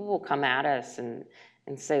 like, people will come at us and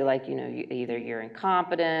say, like, either you're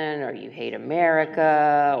incompetent or you hate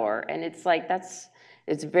America, and it's like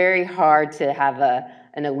it's very hard to have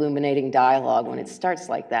an illuminating dialogue when it starts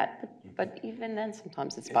like that. But even then,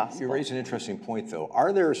 sometimes it's possible. You raise an interesting point, though.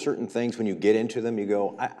 Are there certain things when you get into them, you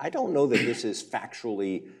go, I don't know that this is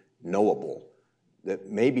factually knowable, that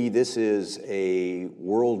maybe this is a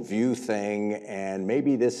worldview thing, and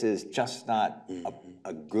maybe this is just not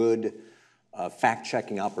a good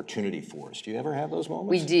fact-checking opportunity for us? Do you ever have those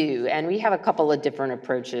moments? We do, and we have a couple of different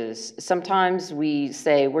approaches. Sometimes we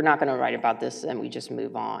say, we're not going to write about this, and we just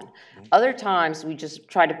move on. Other times, we just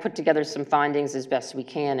try to put together some findings as best we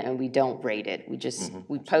can, and we don't rate it. We just,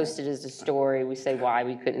 we post it as a story. We say why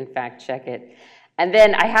we couldn't fact-check it. And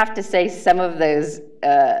then I have to say some of those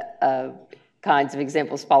kinds of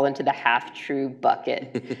examples fall into the half-true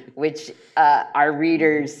bucket, which our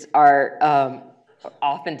readers are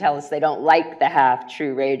often tell us they don't like the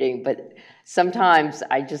half-true rating, but sometimes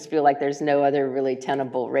I just feel like there's no other really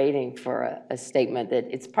tenable rating for a statement that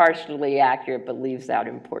it's partially accurate but leaves out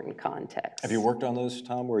important context. Have you worked on those,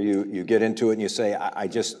 Tom, where you get into it and you say,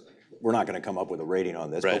 we're not going to come up with a rating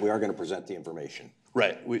on this, but we are going to present the information?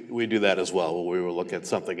 Right, we do that as well. We will look at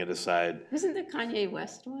something and decide. Wasn't the Kanye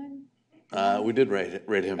West one? We did rate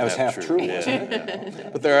him that was half true, yeah. wasn't it? Yeah.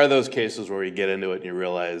 But there are those cases where you get into it and you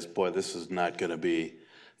realize, boy, this is not going to be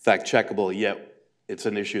fact-checkable, yet it's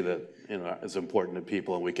an issue that is important to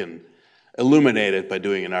people, and we can illuminate it by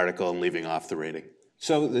doing an article and leaving off the rating.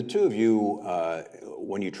 So the two of you,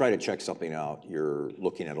 when you try to check something out, you're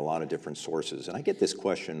looking at a lot of different sources, and I get this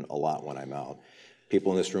question a lot when I'm out.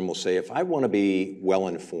 People in this room will say, if I want to be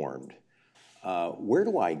well-informed, where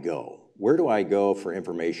do I go? Where do I go for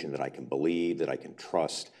information that I can believe, that I can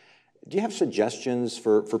trust? Do you have suggestions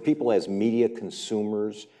for people as media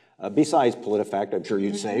consumers, besides PolitiFact, I'm sure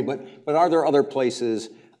you'd say, but are there other places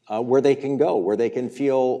where they can go, where they can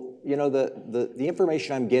feel, the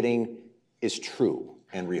information I'm getting is true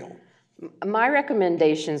and real? My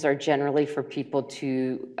recommendations are generally for people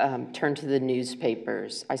to turn to the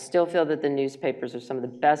newspapers. I still feel that the newspapers are some of the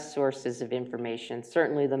best sources of information,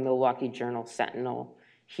 certainly the Milwaukee Journal Sentinel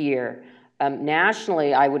here.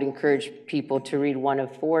 Nationally, I would encourage people to read one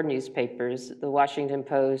of 4 newspapers, the Washington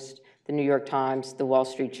Post, the New York Times, the Wall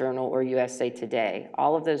Street Journal, or USA Today.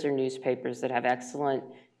 All of those are newspapers that have excellent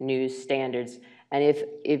news standards. And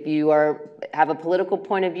if you have a political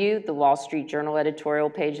point of view, the Wall Street Journal editorial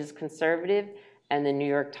page is conservative, and the New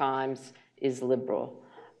York Times is liberal.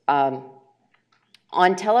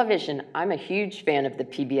 On television, I'm a huge fan of the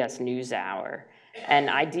PBS NewsHour, and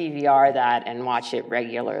I DVR that and watch it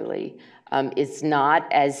regularly. It's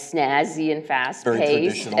not as snazzy and fast-paced. Very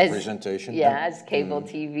traditional presentation. Yeah, as cable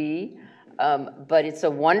TV. But it's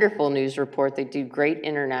a wonderful news report. They do great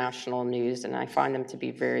international news, and I find them to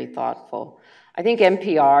be very thoughtful. I think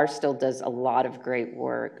NPR still does a lot of great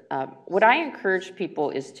work. What I encourage people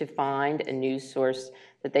is to find a news source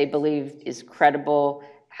that they believe is credible,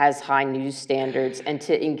 has high news standards, and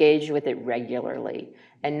to engage with it regularly,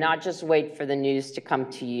 and not just wait for the news to come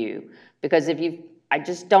to you. Because I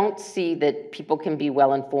just don't see that people can be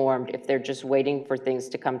well informed if they're just waiting for things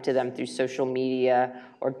to come to them through social media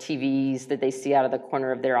or TVs that they see out of the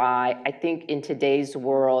corner of their eye. I think in today's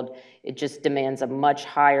world, it just demands a much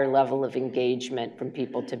higher level of engagement from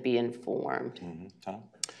people to be informed. Tom?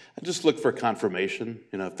 And just look for confirmation.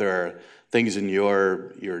 If there are things in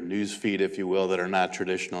your news feed, if you will, that are not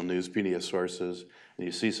traditional news media sources, and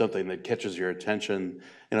you see something that catches your attention,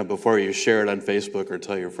 before you share it on Facebook or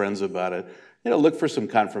tell your friends about it, look for some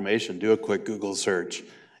confirmation. Do a quick Google search.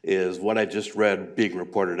 Is what I just read being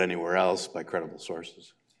reported anywhere else by credible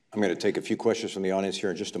sources? I'm going to take a few questions from the audience here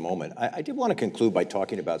in just a moment. I did want to conclude by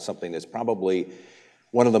talking about something that's probably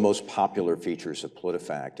one of the most popular features of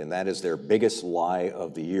PolitiFact, and that is their Biggest Lie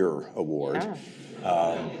of the Year award.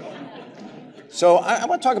 So I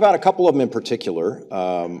want to talk about a couple of them in particular.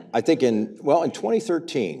 I think in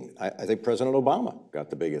 2013, I think President Obama got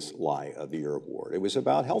the Biggest Lie of the Year award. It was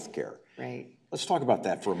about health care. Right. Let's talk about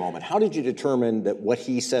that for a moment. How did you determine that what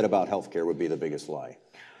he said about health care would be the biggest lie?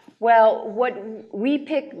 Well, we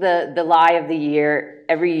pick the lie of the year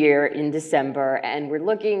every year in December, and we're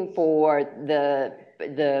looking for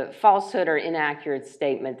the falsehood or inaccurate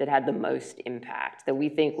statement that had the most impact, that we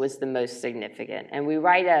think was the most significant. And we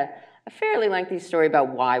write a fairly lengthy story about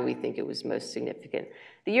why we think it was most significant.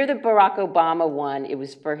 The year that Barack Obama won, it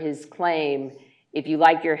was for his claim, if you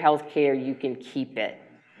like your health care, you can keep it.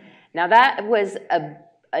 Now that was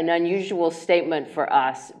an unusual statement for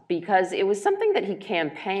us because it was something that he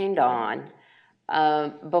campaigned on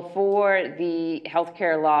before the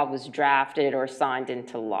healthcare law was drafted or signed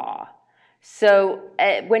into law. So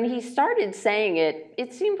when he started saying it,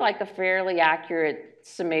 it seemed like a fairly accurate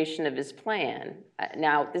summation of his plan.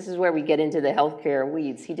 Now, this is where we get into the healthcare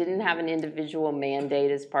weeds. He didn't have an individual mandate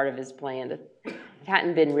as part of his plan. It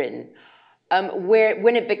hadn't been written.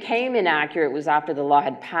 When it became inaccurate was after the law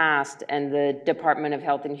had passed and the Department of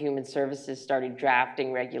Health and Human Services started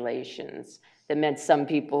drafting regulations that meant some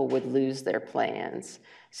people would lose their plans.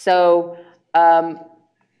 So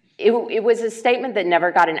it was a statement that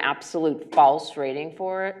never got an absolute false rating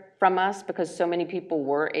from us because so many people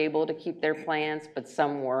were able to keep their plans, but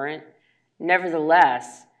some weren't.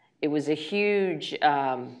 Nevertheless, it was a huge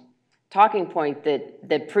talking point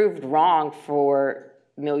that proved wrong for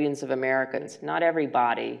millions of Americans, not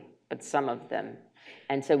everybody, but some of them.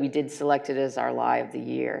 And so we did select it as our lie of the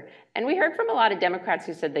year. And we heard from a lot of Democrats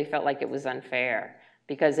who said they felt like it was unfair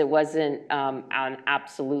because it wasn't an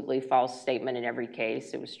absolutely false statement in every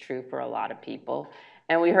case. It was true for a lot of people.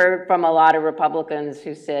 And we heard from a lot of Republicans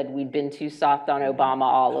who said we'd been too soft on Obama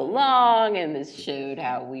all along, and this showed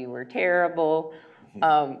how we were terrible.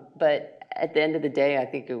 But at the end of the day, I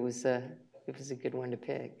think it was a good one to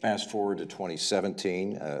pick. Fast forward to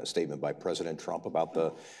 2017, a statement by President Trump about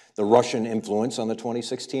the Russian influence on the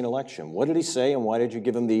 2016 election. What did he say, and why did you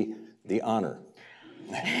give him the honor?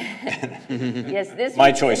 Yes,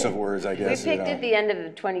 my choice of words, I guess. We picked at the end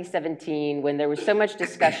of 2017 when there was so much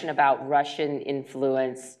discussion about Russian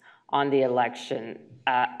influence on the election.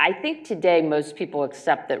 I think today most people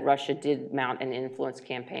accept that Russia did mount an influence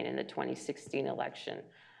campaign in the 2016 election.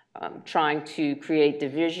 Trying to create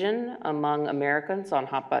division among Americans on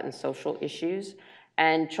hot-button social issues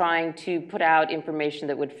and trying to put out information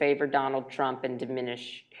that would favor Donald Trump and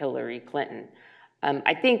diminish Hillary Clinton.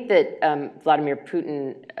 I think that Vladimir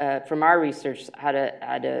Putin, from our research,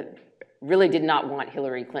 really did not want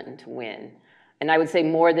Hillary Clinton to win. And I would say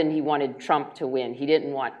more than he wanted Trump to win. He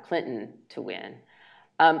didn't want Clinton to win.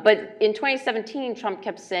 But in 2017, Trump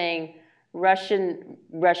kept saying, Russian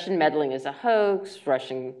meddling is a hoax,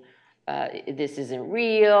 this isn't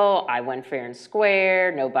real, I won fair and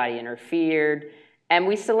square, nobody interfered. And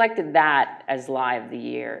we selected that as lie of the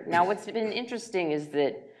year. Now, what's been interesting is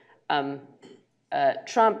that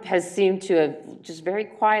Trump has seemed to have just very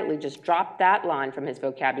quietly just dropped that line from his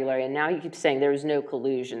vocabulary, and now he keeps saying there was no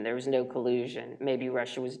collusion, there was no collusion. Maybe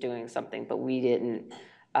Russia was doing something, but we didn't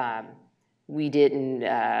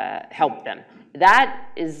help them. That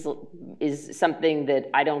is something that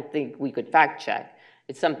I don't think we could fact check.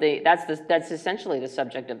 It's something that's essentially the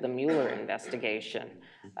subject of the Mueller investigation.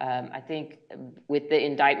 I think with the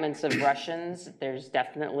indictments of Russians, there's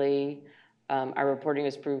definitely our reporting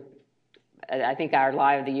has proved. I think our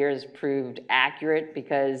lie of the year has proved accurate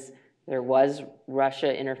because there was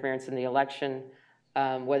Russia interference in the election.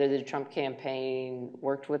 Whether the Trump campaign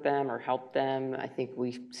worked with them or helped them, I think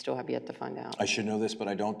we still have yet to find out. I should know this, but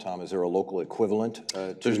I don't, Tom. Is there a local equivalent?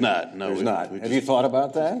 There's not. No, there's not. Have you thought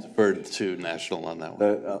about that? Deferred to national on that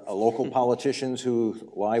one. Local politicians whose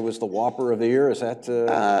lie was the Whopper of the year. Is that?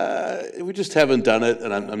 We just haven't done it,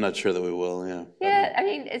 and I'm not sure that we will. Yeah. Yeah, I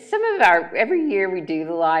mean, every year we do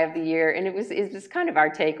the lie of the year, and it was kind of our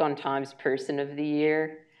take on Time's Person of the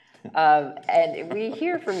Year. And we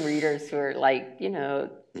hear from readers who are like,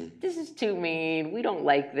 this is too mean, we don't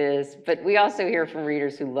like this, but we also hear from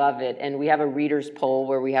readers who love it, and we have a readers poll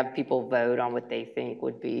where we have people vote on what they think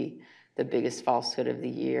would be the biggest falsehood of the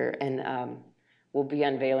year, and we'll be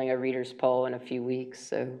unveiling a readers poll in a few weeks,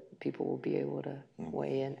 so people will be able to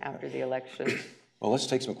weigh in after the election. Well, let's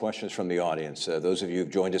take some questions from the audience. Those of you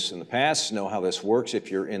who've joined us in the past know how this works.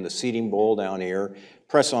 If you're in the seating bowl down here,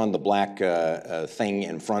 press on the black thing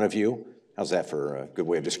in front of you. How's that for a good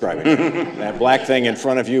way of describing it? That black thing in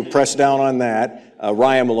front of you, press down on that.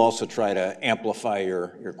 Ryan will also try to amplify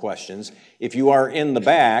your questions. If you are in the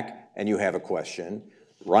back and you have a question,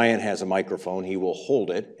 Ryan has a microphone. He will hold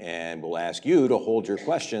it and will ask you to hold your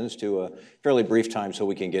questions to a fairly brief time so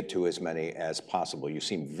we can get to as many as possible. You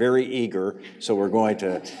seem very eager, so we're going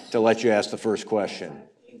to let you ask the first question.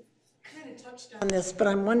 You kind of touched on this, but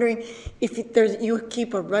I'm wondering if you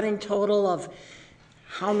keep a running total of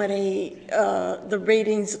how many, the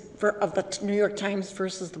ratings of the New York Times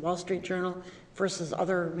versus the Wall Street Journal versus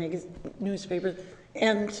other newspapers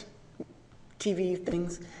and TV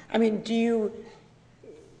things. I mean, does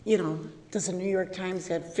the New York Times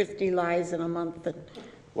have 50 lies in a month?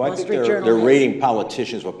 Well, I think they're rating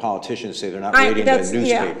politicians, but politicians say they're not rating the newspapers.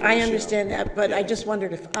 Yeah, I understand that, but I just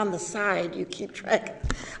wondered if on the side you keep track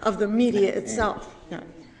of the media itself. Yeah.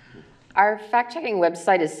 Our fact-checking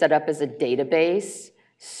website is set up as a database,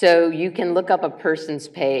 so you can look up a person's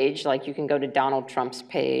page, like you can go to Donald Trump's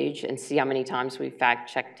page and see how many times we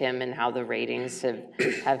fact-checked him and how the ratings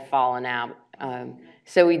have fallen out.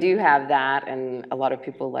 So we do have that, and a lot of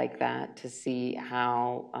people like that to see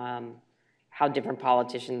how different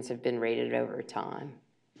politicians have been rated over time.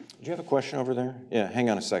 Do you have a question over there? Yeah,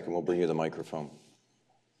 hang on a second. We'll bring you the microphone.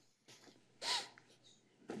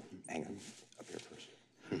 Hang on, up here first.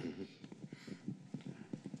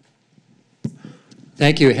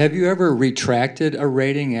 Thank you. Have you ever retracted a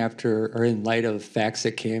rating after, or in light of facts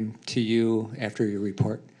that came to you after your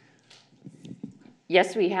report?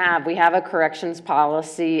 Yes, we have. We have a corrections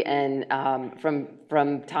policy, and from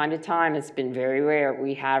time to time, it's been very rare.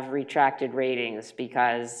 We have retracted ratings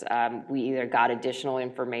because we either got additional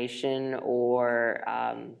information or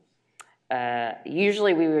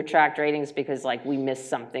usually we retract ratings because we missed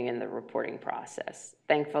something in the reporting process.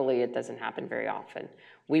 Thankfully, it doesn't happen very often.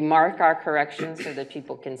 We mark our corrections so that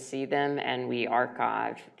people can see them, and we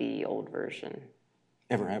archive the old version.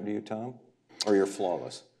 Ever happened to you, Tom? Or you're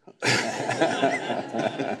flawless?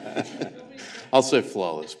 I'll say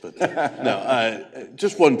flawless, but no.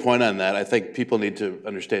 Just one point on that. I think people need to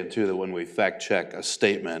understand, too, that when we fact-check a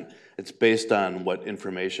statement, it's based on what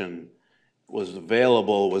information was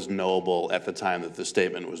available, was knowable at the time that the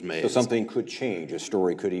statement was made. So something could change, a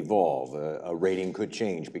story could evolve, a rating could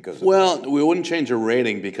change because of that. We wouldn't change a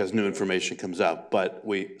rating because new information comes out, but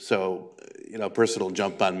a person will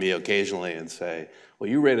jump on me occasionally and say, well,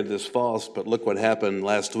 you rated this false, but look what happened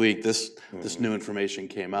last week, this new information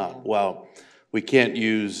came out. Well, we can't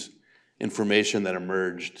use information that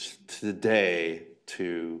emerged today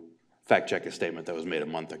to fact check a statement that was made a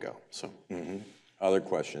month ago. So, Other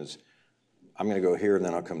questions? I'm going to go here and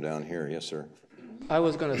then I'll come down here. Yes, sir. I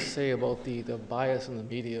was going to say about the bias in the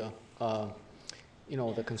media,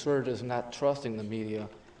 the conservatives not trusting the media.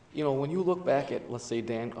 When you look back at, let's say,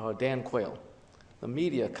 Dan Quayle, the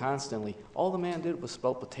media constantly, all the man did was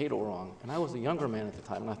spell potato wrong. And I was a younger man at the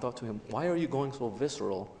time, and I thought to him, why are you going so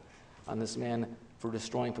visceral on this man for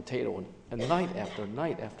destroying potato? And night after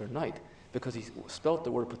night after night, because he spelt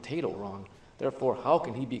the word potato wrong. Therefore, how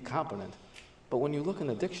can he be competent? But when you look in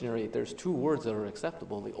the dictionary, there's two words that are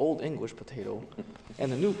acceptable, the Old English potato and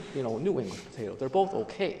the New English potato. They're both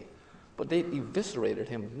okay, but they eviscerated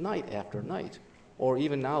him night after night. Or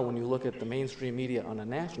even now, when you look at the mainstream media on a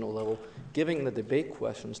national level, giving the debate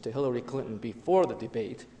questions to Hillary Clinton before the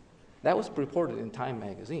debate, that was reported in Time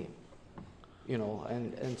magazine.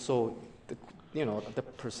 And so, the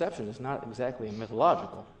perception is not exactly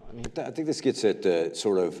mythological. I think this gets at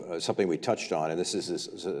sort of something we touched on, and this is this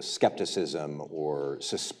skepticism or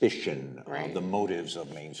suspicion of the motives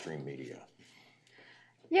of mainstream media.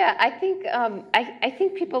 Yeah, I think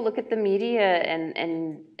people look at the media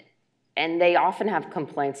and they often have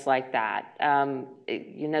complaints like that.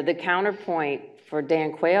 The counterpoint for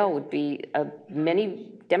Dan Quayle would be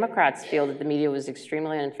many Democrats feel that the media was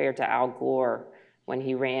extremely unfair to Al Gore when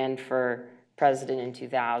he ran for president in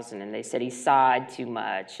 2000, and they said he sighed too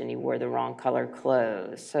much and he wore the wrong color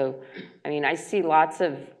clothes. So, I see lots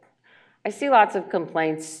of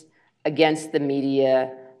complaints against the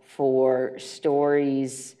media for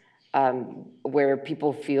stories where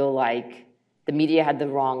people feel like the media had the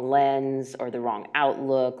wrong lens or the wrong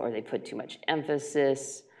outlook, or they put too much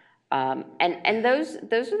emphasis. And those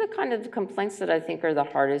are the kind of complaints that I think are the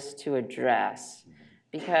hardest to address,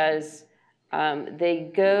 because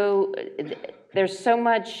there's so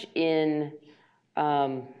much in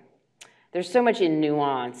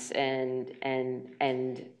nuance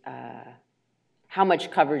and how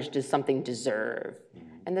much coverage does something deserve,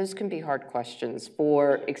 and those can be hard questions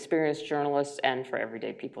for experienced journalists and for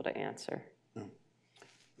everyday people to answer.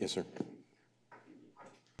 Yes, sir.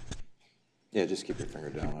 Yeah, just keep your finger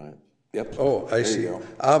down on it. Yep. Oh, I There see. you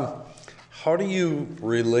go. How do you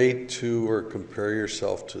relate to or compare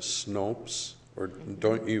yourself to Snopes, or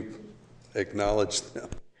don't you acknowledge them?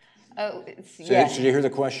 Oh, So yeah. did you hear the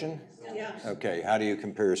question? Yeah. Okay, how do you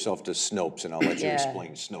compare yourself to Snopes? And I'll let you Yeah.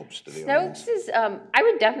 explain Snopes to the audience. Snopes is, I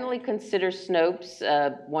would definitely consider Snopes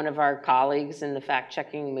one of our colleagues in the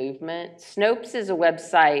fact-checking movement. Snopes is a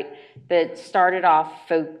website that started off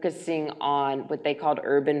focusing on what they called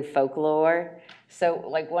urban folklore. So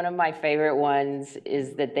like one of my favorite ones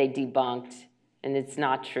is that they debunked, and it's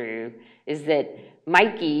not true, is that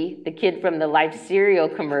Mikey, the kid from the Life cereal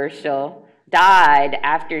commercial, died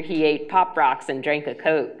after he ate Pop Rocks and drank a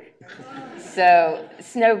Coke. So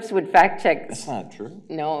Snopes would fact check. That's not true.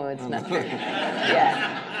 No, it's not true.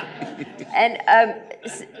 Yeah. And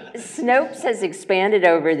Snopes has expanded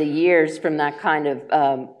over the years from that kind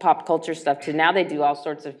of pop culture stuff to now they do all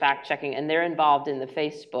sorts of fact checking, and they're involved in the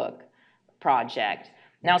Facebook project.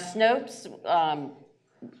 Now Snopes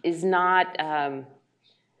is not,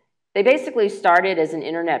 they basically started as an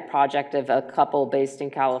internet project of a couple based in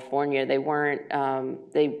California. They weren't,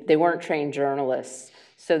 they weren't trained journalists.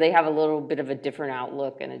 So they have a little bit of a different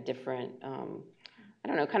outlook and a different, I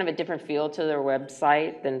don't know, kind of a different feel to their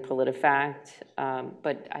website than PolitiFact.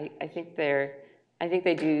 But I think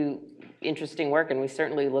they do interesting work, and we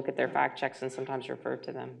certainly look at their fact checks and sometimes refer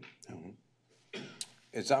to them.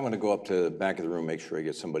 I'm going to go up to the back of the room, make sure I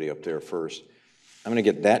get somebody up there first. I'm going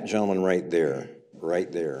to get that gentleman right there,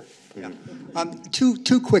 right there. Yeah.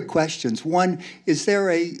 Two quick questions. One, is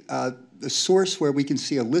there a source where we can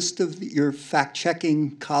see a list of your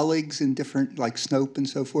fact-checking colleagues in different, like Snopes and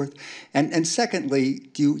so forth? And secondly,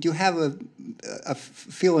 do you have a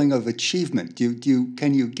feeling of achievement?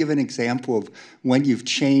 Can you give an example of when you've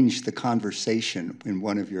changed the conversation in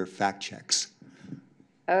one of your fact checks?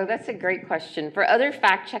 Oh, that's a great question. For other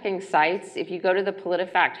fact-checking sites, if you go to the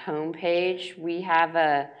PolitiFact homepage, we have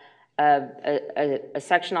a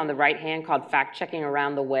section on the right-hand called Fact-Checking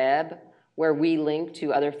Around the Web, where we link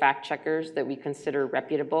to other fact-checkers that we consider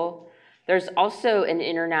reputable. There's also an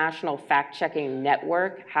international fact-checking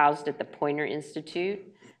network housed at the Poynter Institute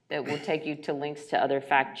that will take you to links to other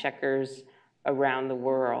fact-checkers around the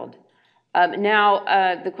world.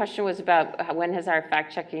 Now, the question was about when has our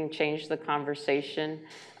fact-checking changed the conversation?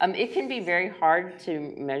 It can be very hard to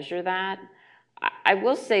measure that. I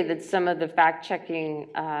will say that some of the fact-checking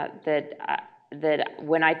that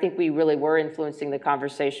when I think we really were influencing the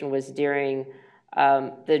conversation was during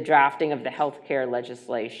the drafting of the healthcare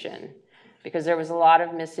legislation, because there was a lot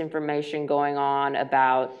of misinformation going on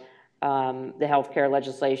about the healthcare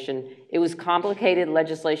legislation. It was complicated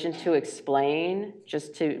legislation to explain,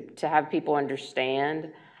 just to have people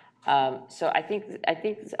understand. So I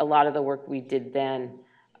think a lot of the work we did then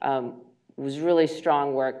was really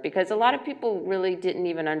strong work, because a lot of people really didn't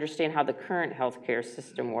even understand how the current healthcare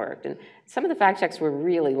system worked. And some of the fact checks were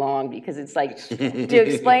really long, because it's like, to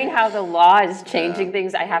explain how the law is changing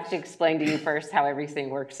things, I have to explain to you first how everything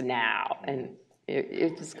works now. And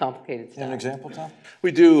it's just complicated stuff. An example, Tom?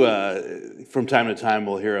 We do, from time to time,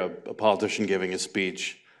 we'll hear a politician giving a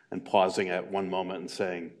speech and pausing at one moment and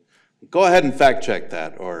saying, go ahead and fact check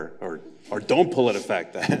that, or don't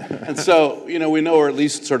PolitiFact that. And so, we know we're at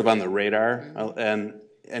least sort of on the radar, and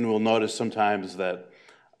we'll notice sometimes that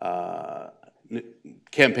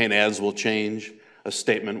campaign ads will change. A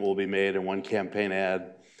statement will be made in one campaign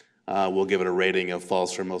ad. We'll give it a rating of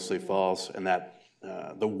false or mostly false, and that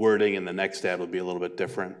the wording in the next ad will be a little bit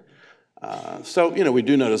different. So, we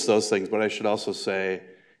do notice those things, but I should also say,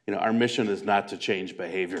 our mission is not to change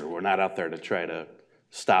behavior. We're not out there to try to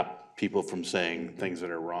stop people from saying things that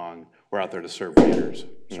are wrong. We're out there to serve readers.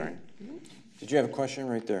 Sorry. Did you have a question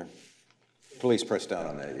right there? Please press down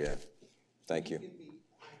on that, yeah. Thank you.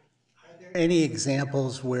 Are there any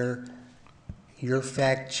examples where your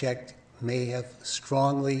fact check may have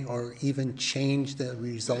strongly or even changed the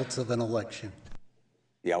results of an election?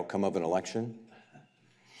 The outcome of an election?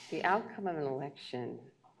 The outcome of an election.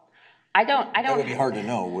 I don't. That would be hard to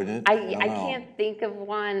know, wouldn't it? I can't think of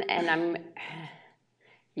one, and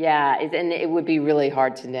and it would be really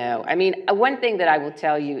hard to know. I mean, one thing that I will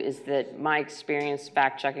tell you is that my experience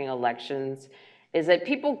fact-checking elections is that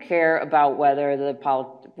people care about whether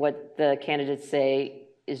what the candidates say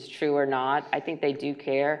is true or not. I think they do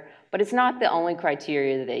care, but it's not the only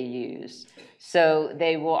criteria that they use. So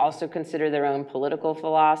they will also consider their own political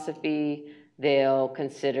philosophy. They'll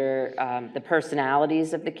consider the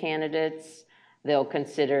personalities of the candidates. They'll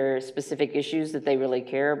consider specific issues that they really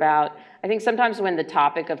care about. I think sometimes when the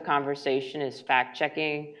topic of conversation is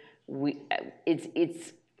fact-checking, we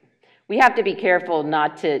have to be careful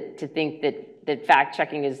not to think that that fact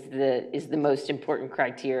checking is the most important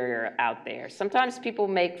criteria out there. Sometimes people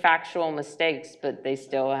make factual mistakes, but they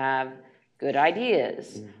still have good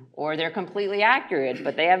ideas, or they're completely accurate,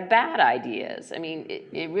 but they have bad ideas. I mean,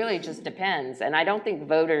 it really just depends. And I don't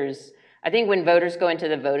think I think when voters go into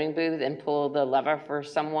the voting booth and pull the lever for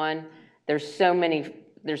someone, there's so many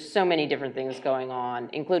different things going on,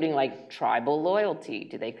 including like tribal loyalty.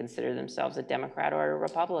 Do they consider themselves a Democrat or a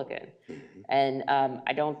Republican? And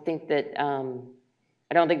I don't think that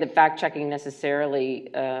fact checking necessarily,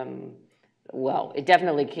 well, it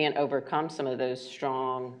definitely can't overcome some of those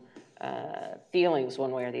strong feelings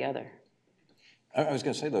one way or the other. I was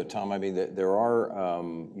going to say, though, Tom, I mean, there are,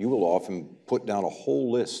 you will often put down a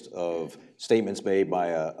whole list of statements made by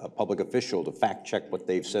a public official to fact check what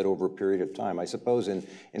they've said over a period of time. I suppose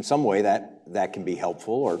in some way that can be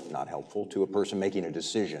helpful or not helpful to a person making a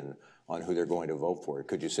decision on who they're going to vote for.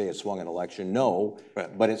 Could you say it swung an election? No,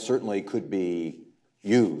 but it certainly could be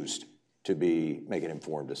used to make an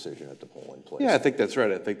informed decision at the polling place. Yeah, I think that's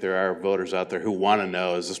right. I think there are voters out there who want to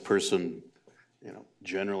know, is this person,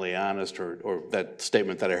 generally honest, or that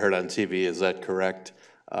statement that I heard on TV, is that correct?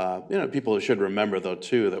 People should remember, though,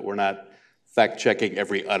 too, that we're not fact-checking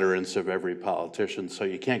every utterance of every politician, so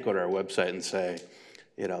you can't go to our website and say,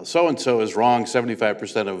 so-and-so is wrong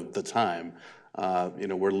 75% of the time.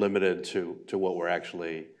 We're limited to what we're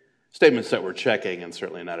actually, statements that we're checking, and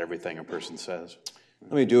certainly not everything a person says.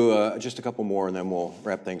 Let me do just a couple more, and then we'll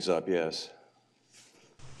wrap things up. Yes.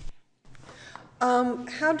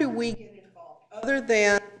 How do we get involved, other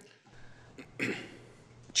than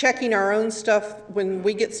checking our own stuff when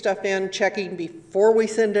we get stuff in, checking before we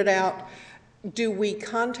send it out? Do we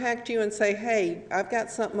contact you and say, hey, I've got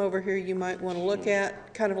something over here you might want to look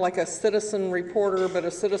at, kind of like a citizen reporter, but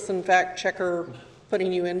a citizen fact checker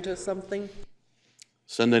putting you into something?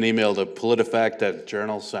 Send an email to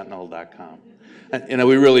politifact@journalsentinel.com. And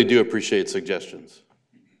we really do appreciate suggestions.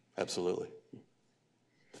 Absolutely.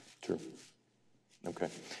 True. Okay.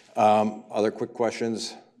 Other quick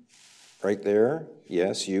questions? Right there.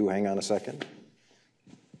 Yes, you. Hang on a second.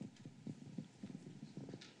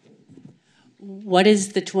 What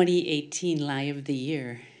is the 2018 lie of the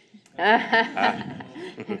year?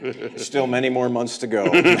 Still many more months to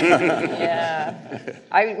go. Yeah.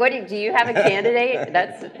 Do you have a candidate?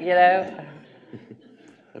 That's,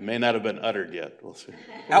 It may not have been uttered yet. We'll see.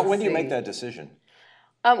 When do you make that decision?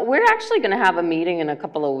 We're actually going to have a meeting in a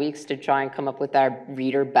couple of weeks to try and come up with our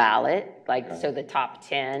reader ballot, so the top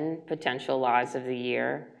 10 potential lies of the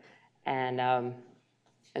year, and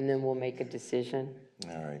then we'll make a decision.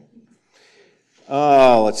 All right.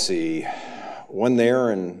 Let's see. One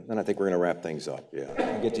there, and then I think we're going to wrap things up. Yeah,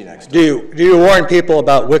 I'll get to you next time. Do you warn people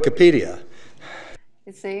about Wikipedia?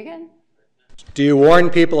 Say again? Do you warn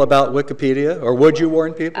people about Wikipedia, or would you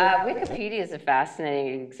warn people? Wikipedia is a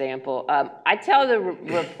fascinating example. I tell the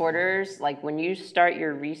reporters, when you start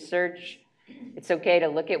your research, it's okay to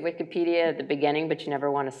look at Wikipedia at the beginning, but you never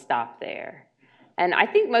want to stop there. And I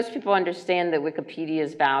think most people understand that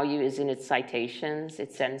Wikipedia's value is in its citations.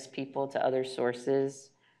 It sends people to other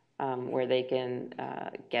sources where they can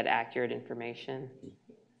get accurate information.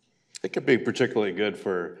 It could be particularly good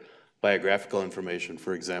for biographical information,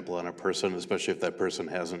 for example, on a person, especially if that person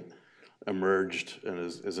hasn't emerged and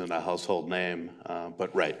isn't a household name.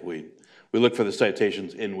 But right, we look for the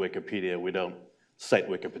citations in Wikipedia. We don't cite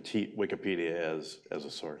Wikipedia as a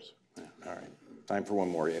source. Yeah. All right, time for one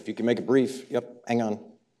more. If you can make it brief. Yep, hang on.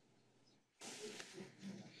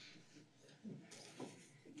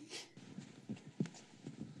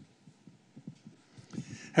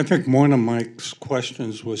 I think one of Mike's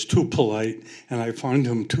questions was too polite, and I find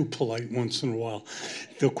him too polite once in a while.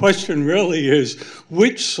 The question really is,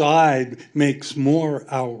 which side makes more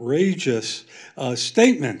outrageous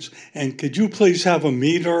statements? And could you please have a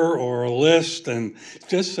meter or a list and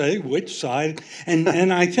just say which side?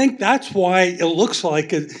 And I think that's why it looks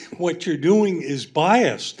like what you're doing is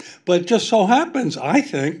biased. But it just so happens, I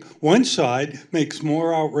think, one side makes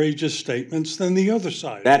more outrageous statements than the other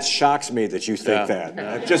side. That shocks me that you think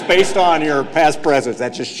that. Just based on your past presence, that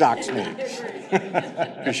just shocks me.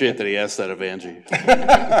 Appreciate that he asked that of Angie.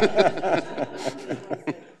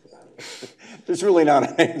 There's really not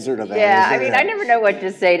an answer to that. Yeah, I mean, I never know what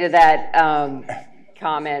to say to that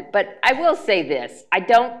comment, but I will say this. I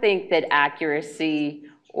don't think that accuracy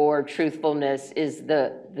or truthfulness is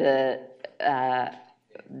the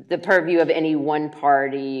purview of any one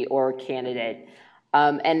party or candidate.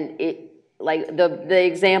 And the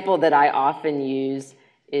example that I often use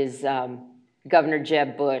is Governor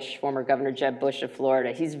Jeb Bush, former Governor Jeb Bush of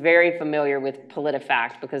Florida. He's very familiar with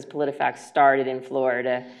PolitiFact because PolitiFact started in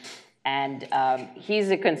Florida. And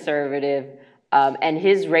he's a conservative. And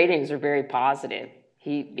his ratings are very positive.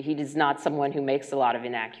 He is not someone who makes a lot of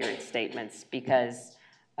inaccurate statements because,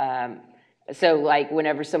 so like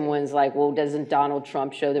whenever someone's like, well, doesn't Donald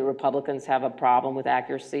Trump show that Republicans have a problem with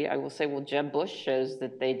accuracy? I will say, well, Jeb Bush shows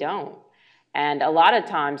that they don't. And a lot of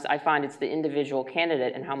times I find it's the individual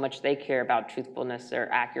candidate and how much they care about truthfulness or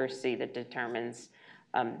accuracy that determines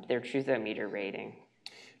their truthometer rating.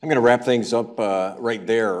 I'm going to wrap things up right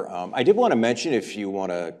there. I did want to mention, if you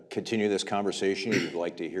want to continue this conversation, you'd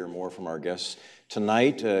like to hear more from our guests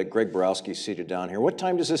tonight, Greg Borowski's seated down here. What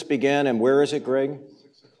time does this begin and where is it, Greg?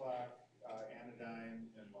 6 o'clock, Anodyne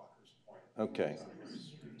and Walker's Point. Okay.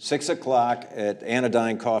 6 o'clock at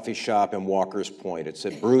Anodyne Coffee Shop in Walker's Point. It's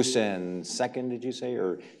at Bruce and 2nd, did you say?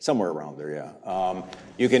 Or somewhere around there, yeah.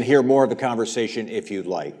 You can hear more of the conversation if you'd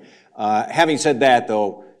like. Having said that,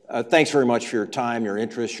 though, thanks very much for your time, your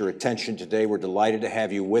interest, your attention today. We're delighted to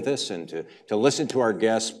have you with us and to listen to our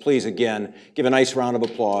guests. Please, again, give a nice round of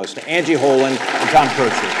applause to Angie Holan and Tom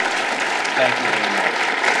Kertscher. Thank you.